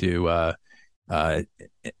 and we do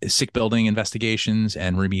sick building investigations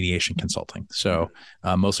and remediation consulting. So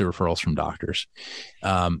mostly referrals from doctors,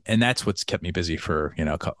 and that's what's kept me busy for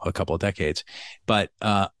a couple of decades. But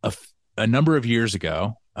a number of years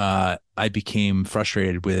ago, I became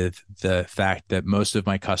frustrated with the fact that most of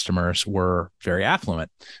my customers were very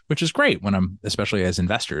affluent, which is great especially as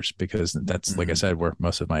investors, because that's, like I said, where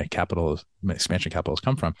most of my expansion capital has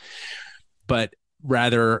come from. But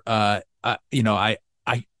rather, I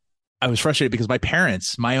was frustrated because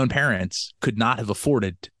my own parents could not have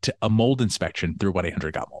afforded a mold inspection through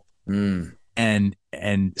 1-800-GOT-MOLD.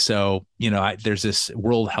 And so, there's this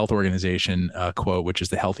World Health Organization quote, which is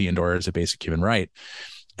the healthy indoor is a basic human right.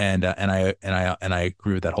 And I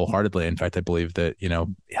agree with that wholeheartedly. In fact, I believe that,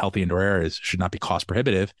 healthy indoor air should not be cost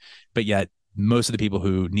prohibitive, but yet most of the people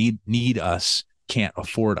who need us can't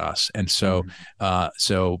afford us. And so,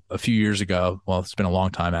 so a few years ago, well, it's been a long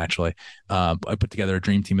time actually, I put together a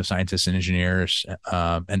dream team of scientists and engineers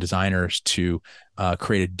and designers to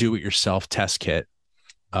create a do-it-yourself test kit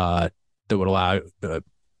that would allow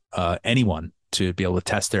anyone to be able to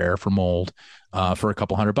test their air for mold for a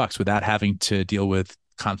couple $100 without having to deal with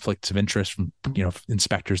conflicts of interest from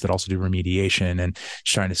inspectors that also do remediation and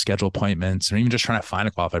trying to schedule appointments, or even just trying to find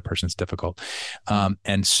a qualified person is difficult.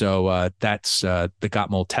 And so that's the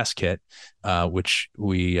Got Mold test kit, which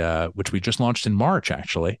we just launched in March,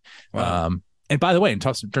 actually. Wow. And by the way, in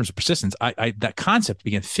terms of persistence, that concept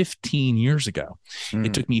began 15 years ago.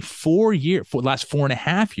 It took me 4 years, for the last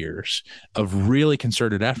 4.5 years of really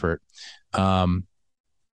concerted effort,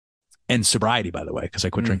 and sobriety, by the way, because I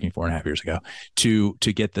quit drinking 4.5 years ago, to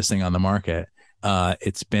get this thing on the market.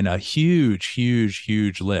 It's been a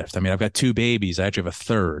huge lift. I mean, I've got 2 babies. I actually have a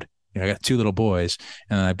third. I got 2 little boys,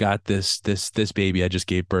 and I've got this baby I just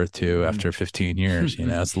gave birth to after 15 years.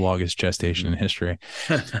 It's the longest gestation in history.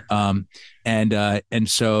 And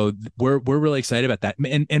so we're really excited about that.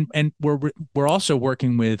 And we're also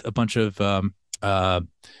working with a bunch of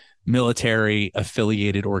military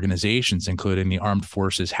affiliated organizations, including the Armed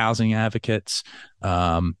Forces Housing Advocates,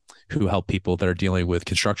 who help people that are dealing with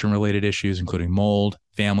construction related issues, including mold,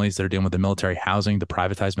 families that are dealing with the military housing, the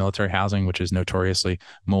privatized military housing, which is notoriously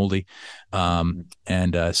moldy. So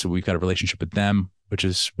we've got a relationship with them, which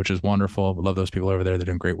is wonderful. We love those people over there. They're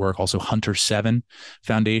doing great work. Also Hunter 7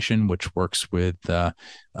 Foundation, which works with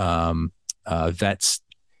vets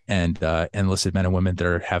and enlisted men and women that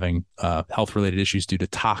are having health-related issues due to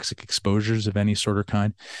toxic exposures of any sort or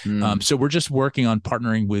kind. So we're just working on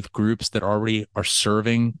partnering with groups that already are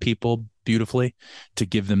serving people beautifully to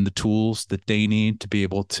give them the tools that they need to be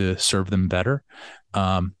able to serve them better.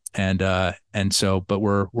 But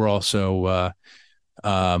we're also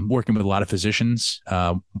working with a lot of physicians.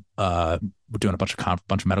 We're doing a bunch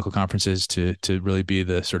of medical conferences to really be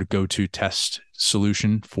the sort of go-to test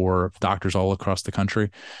solution for doctors all across the country.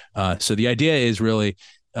 So the idea is really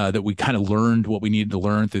that we kind of learned what we needed to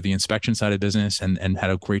learn through the inspection side of business and had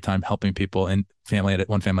a great time helping people and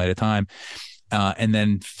one family at a time, and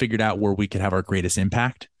then figured out where we could have our greatest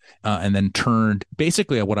impact. And then turned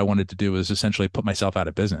basically what I wanted to do was essentially put myself out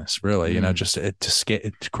of business, really, just to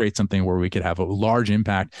create something where we could have a large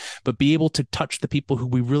impact, but be able to touch the people who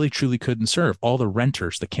we really truly couldn't serve. All the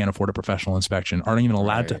renters that can't afford a professional inspection aren't even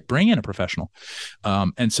allowed to bring in a professional.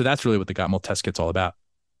 And so that's really what the Got Mold test kit's all about.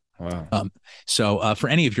 Wow. So for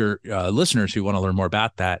any of your listeners who want to learn more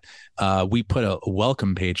about that, we put a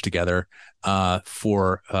welcome page together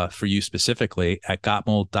for you specifically at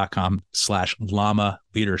gotmold.com/llama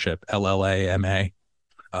leadership, LLAMA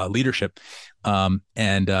leadership.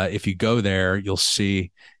 And if you go there, you'll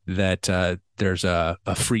see that there's a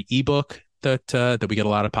free ebook that we get a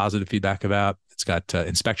lot of positive feedback about. It's got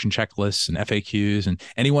inspection checklists and FAQs, and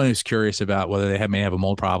anyone who's curious about whether they may have a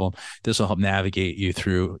mold problem, this will help navigate you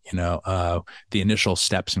through, the initial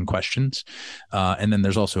steps and questions. And then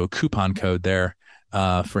there's also a coupon code there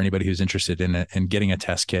for anybody who's interested in getting a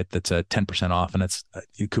test kit that's a 10% off, and it's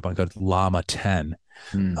coupon code LLAMA10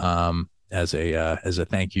 as a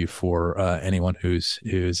thank you for anyone who's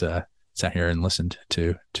sat here and listened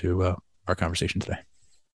to our conversation today.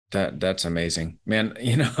 That's amazing, man.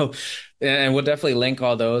 And we'll definitely link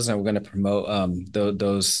all those, and we're going to promote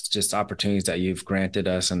those just opportunities that you've granted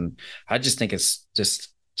us. And I just think it's just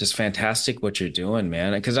fantastic what you're doing,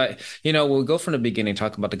 man. Because we'll go from the beginning,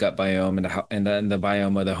 talking about the gut biome and then the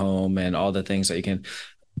biome of the home and all the things that you can.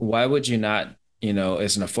 Why would you not?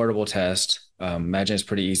 It's an affordable test. Imagine it's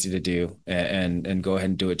pretty easy to do, and go ahead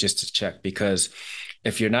and do it just to check. Because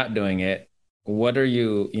if you're not doing it, what are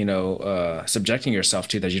you, subjecting yourself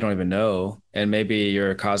to that you don't even know? And maybe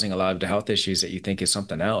you're causing a lot of the health issues that you think is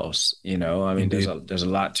something else, I mean, there's a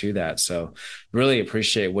lot to that. So really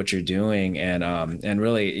appreciate what you're doing, and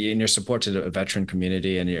really in your support to the veteran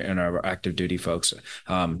community and our active duty folks.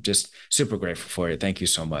 Just super grateful for you. Thank you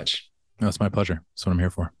so much. No, it's my pleasure. That's what I'm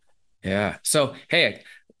here for. Yeah. So, hey,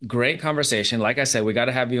 great conversation. Like I said, we got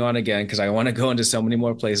to have you on again because I want to go into so many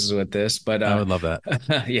more places with this. But I would love that.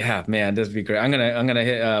 Yeah, man, this would be great. I'm gonna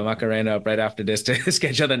hit Macarena up right after this to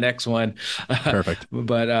schedule the next one. Perfect.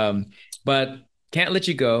 But can't let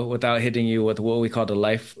you go without hitting you with what we call the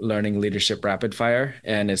life learning leadership rapid fire.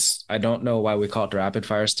 And I don't know why we call it the rapid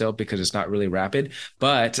fire still, because it's not really rapid,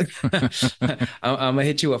 but I'm gonna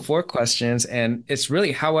hit you with 4 questions, and it's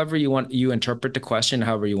really however you interpret the question,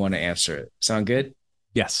 however you want to answer it. Sound good?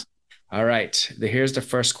 Yes. All right. Here's the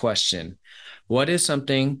first question. What is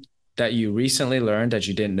something that you recently learned that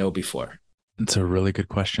you didn't know before? That's a really good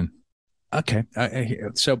question. Okay.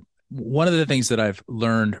 So one of the things that I've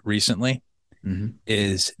learned recently Mm-hmm.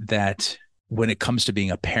 is that when it comes to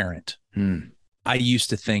being a parent, I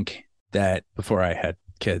used to think that before I had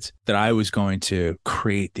kids, that I was going to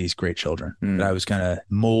create these great children, that I was going to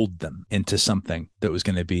mold them into something that was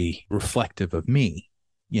going to be reflective of me,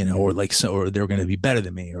 or like, so, or they were going to be better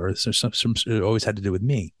than me, or some it always had to do with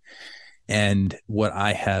me. And what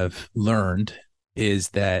I have learned is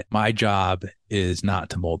that my job is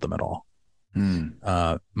not to mold them at all.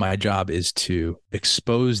 My job is to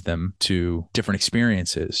expose them to different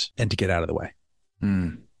experiences and to get out of the way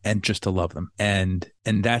and just to love them. And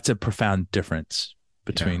that's a profound difference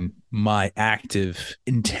between my active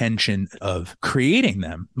intention of creating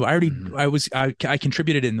them. I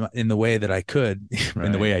contributed in the way that I could,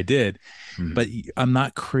 in the way I did, but I'm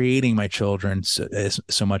not creating my children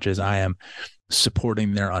so much as I am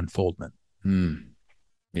supporting their unfoldment. And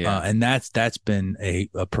that's been a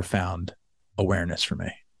profound awareness for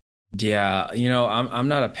me. Yeah, I'm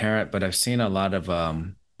not a parent, but I've seen a lot of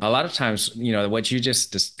times, what you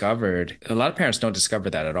just discovered, a lot of parents don't discover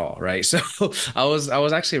that at all, right? So I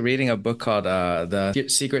was actually reading a book called The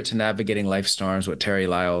Secret to Navigating Life Storms with Terry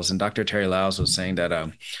Lyles, and Dr. Terry Lyles was saying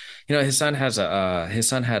that his son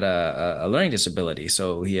had a learning disability,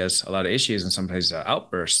 so he has a lot of issues and sometimes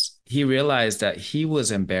outbursts. He realized that he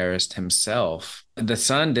was embarrassed himself. The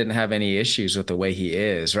son didn't have any issues with the way he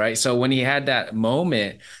is, right? So when he had that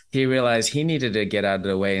moment, he realized he needed to get out of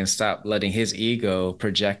the way and stop letting his ego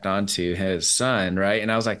project onto his son, right? And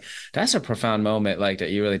I was like, that's a profound moment, like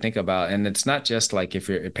that you really think about. And it's not just like if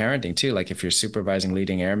you're parenting too, like if you're supervising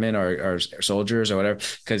leading airmen or soldiers or whatever,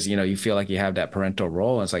 because you feel like you have that parental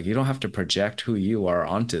role. It's like you don't have to project who you are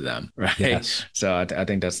onto them, right? Yes. So I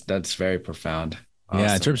think that's very profound. Yeah, in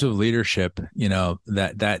Awesome. terms of leadership,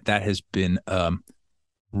 that has been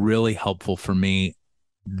really helpful for me,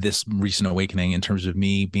 this recent awakening, in terms of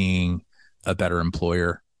me being a better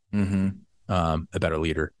employer, a better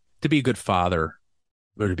leader. To be a good father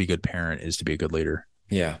or to be a good parent is to be a good leader.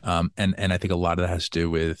 Yeah. And I think a lot of that has to do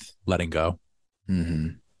with letting go.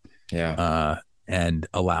 Yeah. And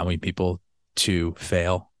allowing people to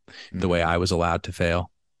fail the way I was allowed to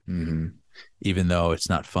fail. Even though it's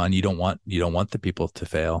not fun, you don't want the people to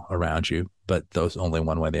fail around you, but those only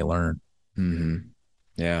one way they learn.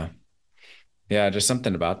 Yeah. Yeah, there's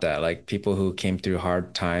something about that. Like people who came through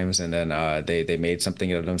hard times and then they made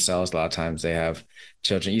something of themselves. A lot of times they have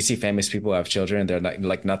children. You see famous people who have children, they're not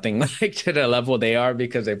like nothing like to the level they are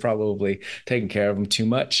because they probably taken care of them too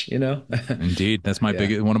much, Indeed, that's my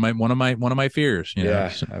biggest one of my fears.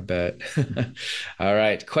 Yeah, I bet. All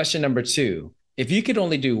right, question number 2. If you could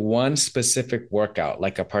only do one specific workout,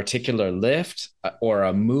 like a particular lift or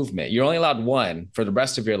a movement, you're only allowed one for the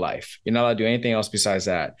rest of your life. You're not allowed to do anything else besides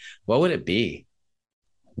that. What would it be?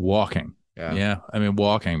 Walking. Yeah. I mean,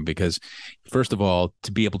 walking, because first of all,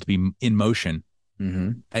 to be able to be in motion,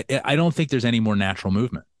 I don't think there's any more natural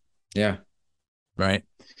movement. Yeah. Right.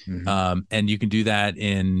 And you can do that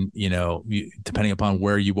in, depending upon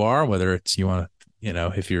where you are, whether it's, you want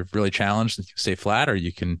to, if you're really challenged, you stay flat, or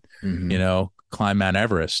you can, climb Mount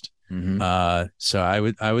Everest. So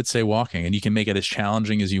I would say walking, and you can make it as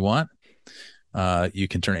challenging as you want. You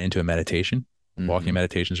can turn it into a meditation. Walking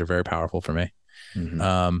meditations are very powerful for me.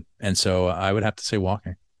 And so I would have to say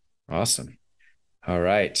walking. Awesome. All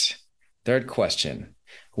right. Third question.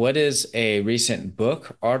 What is a recent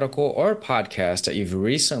book, article, or podcast that you've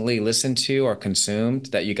recently listened to or consumed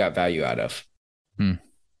that you got value out of?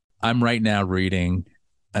 I'm right now reading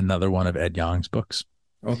another one of Ed Yong's books.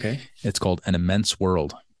 Okay. It's called An Immense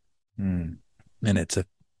World. And it's an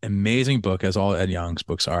amazing book, as all Ed Yong's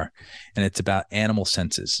books are. And it's about animal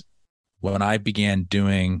senses. When I began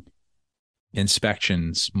doing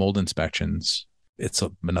mold inspections, it's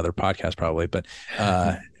another podcast probably, but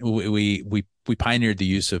we pioneered the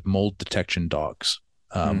use of mold detection dogs,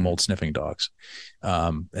 mold sniffing dogs.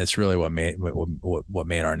 It's really what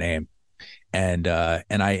made our name. And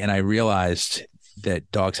I realized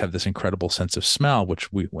that dogs have this incredible sense of smell,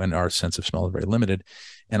 when our sense of smell is very limited,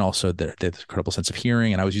 and also they have this incredible sense of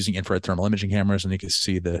hearing. And I was using infrared thermal imaging cameras, and you can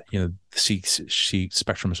see see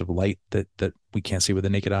spectrums of light that we can't see with the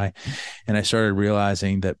naked eye. And I started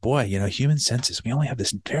realizing that, boy, human senses, we only have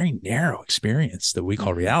this very narrow experience that we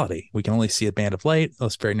call reality. We can only see a band of light,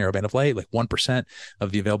 this very narrow band of light, like 1%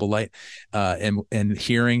 of the available light. And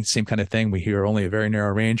hearing, same kind of thing. We hear only a very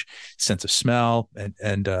narrow range. Sense of smell,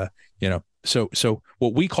 and So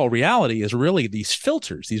what we call reality is really these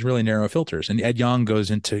filters, these really narrow filters. And Ed Young goes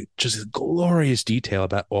into just glorious detail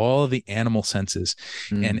about all of the animal senses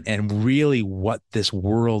and really what this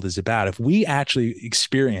world is about. If we actually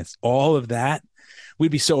experienced all of that,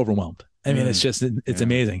 we'd be so overwhelmed. I mean, it's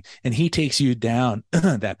amazing. And he takes you down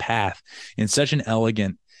that path in such an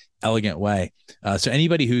elegant way. So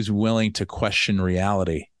anybody who's willing to question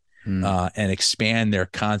reality and expand their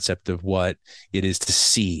concept of what it is to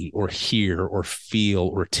see or hear or feel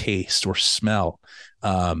or taste or smell,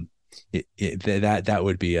 that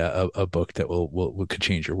would be a book that could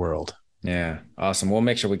change your world. Yeah, awesome. We'll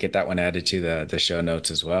make sure we get that one added to the show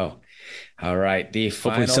notes as well. All right.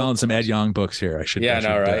 Hopefully selling some Ed Young books here. I should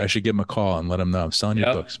give him a call and let him know I'm selling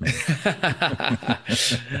your books, man.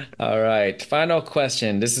 All right. Final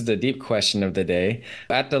question. This is the deep question of the day.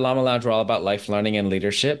 At the Llama Lounge, we're all about life learning and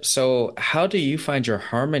leadership. So how do you find your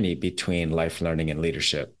harmony between life learning and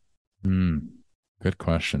leadership? Good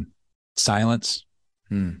question. Silence.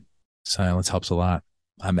 Silence helps a lot.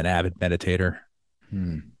 I'm an avid meditator.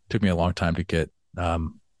 Took me a long time to get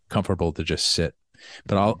comfortable to just sit.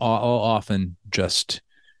 But I'll often just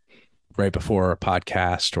right before a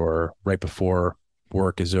podcast or right before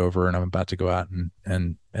work is over and I'm about to go out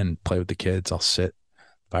and play with the kids, I'll sit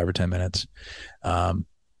 5 or 10 minutes. And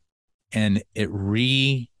I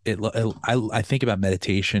think about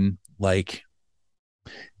meditation like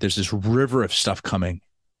there's this river of stuff coming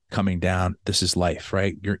down. This is life,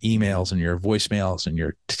 right? Your emails and your voicemails and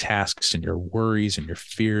your tasks and your worries and your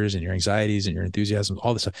fears and your anxieties and your enthusiasm,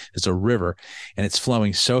 all this stuff. It's a river and it's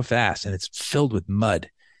flowing so fast and it's filled with mud.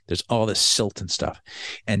 There's all this silt and stuff.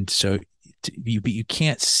 And so you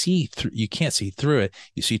can't see through it.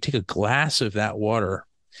 So you take a glass of that water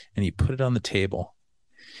and you put it on the table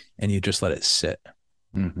and you just let it sit.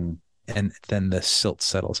 And then the silt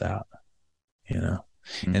settles out,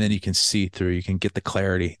 and then you can see through, you can get the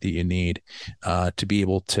clarity that you need to be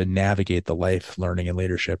able to navigate the life learning and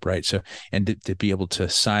leadership. Right. So, and to be able to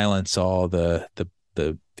silence all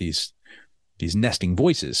these nesting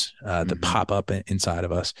voices that pop up inside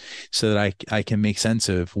of us so that I can make sense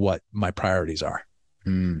of what my priorities are.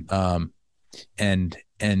 And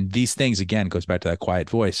these things, again, goes back to that quiet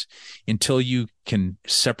voice. Until you can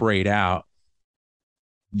separate out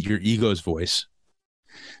your ego's voice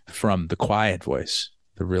from the quiet voice,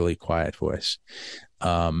 the really quiet voice,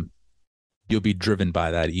 you'll be driven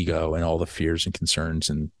by that ego and all the fears and concerns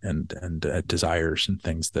and desires and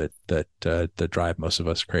things that drive most of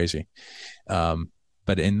us crazy.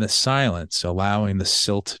 But in the silence, allowing the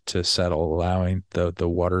silt to settle, allowing the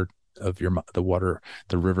river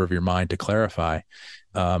of your mind to clarify,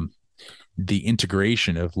 the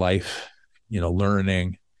integration of life,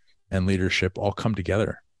 learning and leadership all come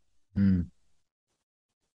together.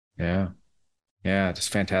 Yeah, just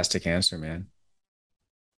fantastic answer, man.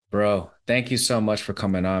 Bro, thank you so much for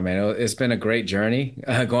coming on, man. It's been a great journey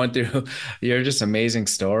going through your just amazing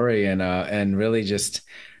story and really just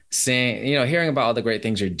seeing, hearing about all the great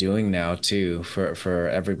things you're doing now too for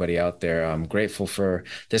everybody out there. I'm grateful for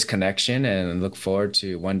this connection and look forward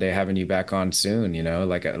to one day having you back on soon.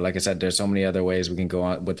 Like I said, there's so many other ways we can go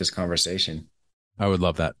on with this conversation. I would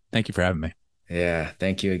love that. Thank you for having me. Yeah,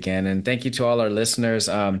 thank you again. And thank you to all our listeners.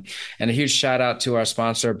 And a huge shout out to our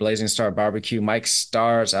sponsor, Blazing Star Barbecue. Mike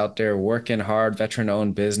Starr's out there working hard,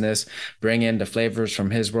 veteran-owned business, bringing the flavors from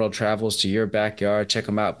his world travels to your backyard. Check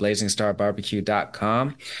them out,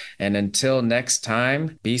 BlazingStarBarbecue.com. And until next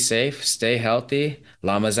time, be safe, stay healthy.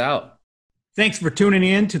 Llama's out. Thanks for tuning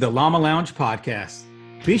in to the Llama Lounge podcast.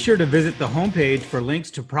 Be sure to visit the homepage for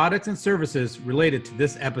links to products and services related to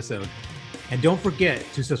this episode. And don't forget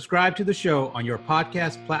to subscribe to the show on your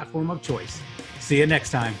podcast platform of choice. See you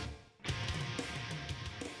next time.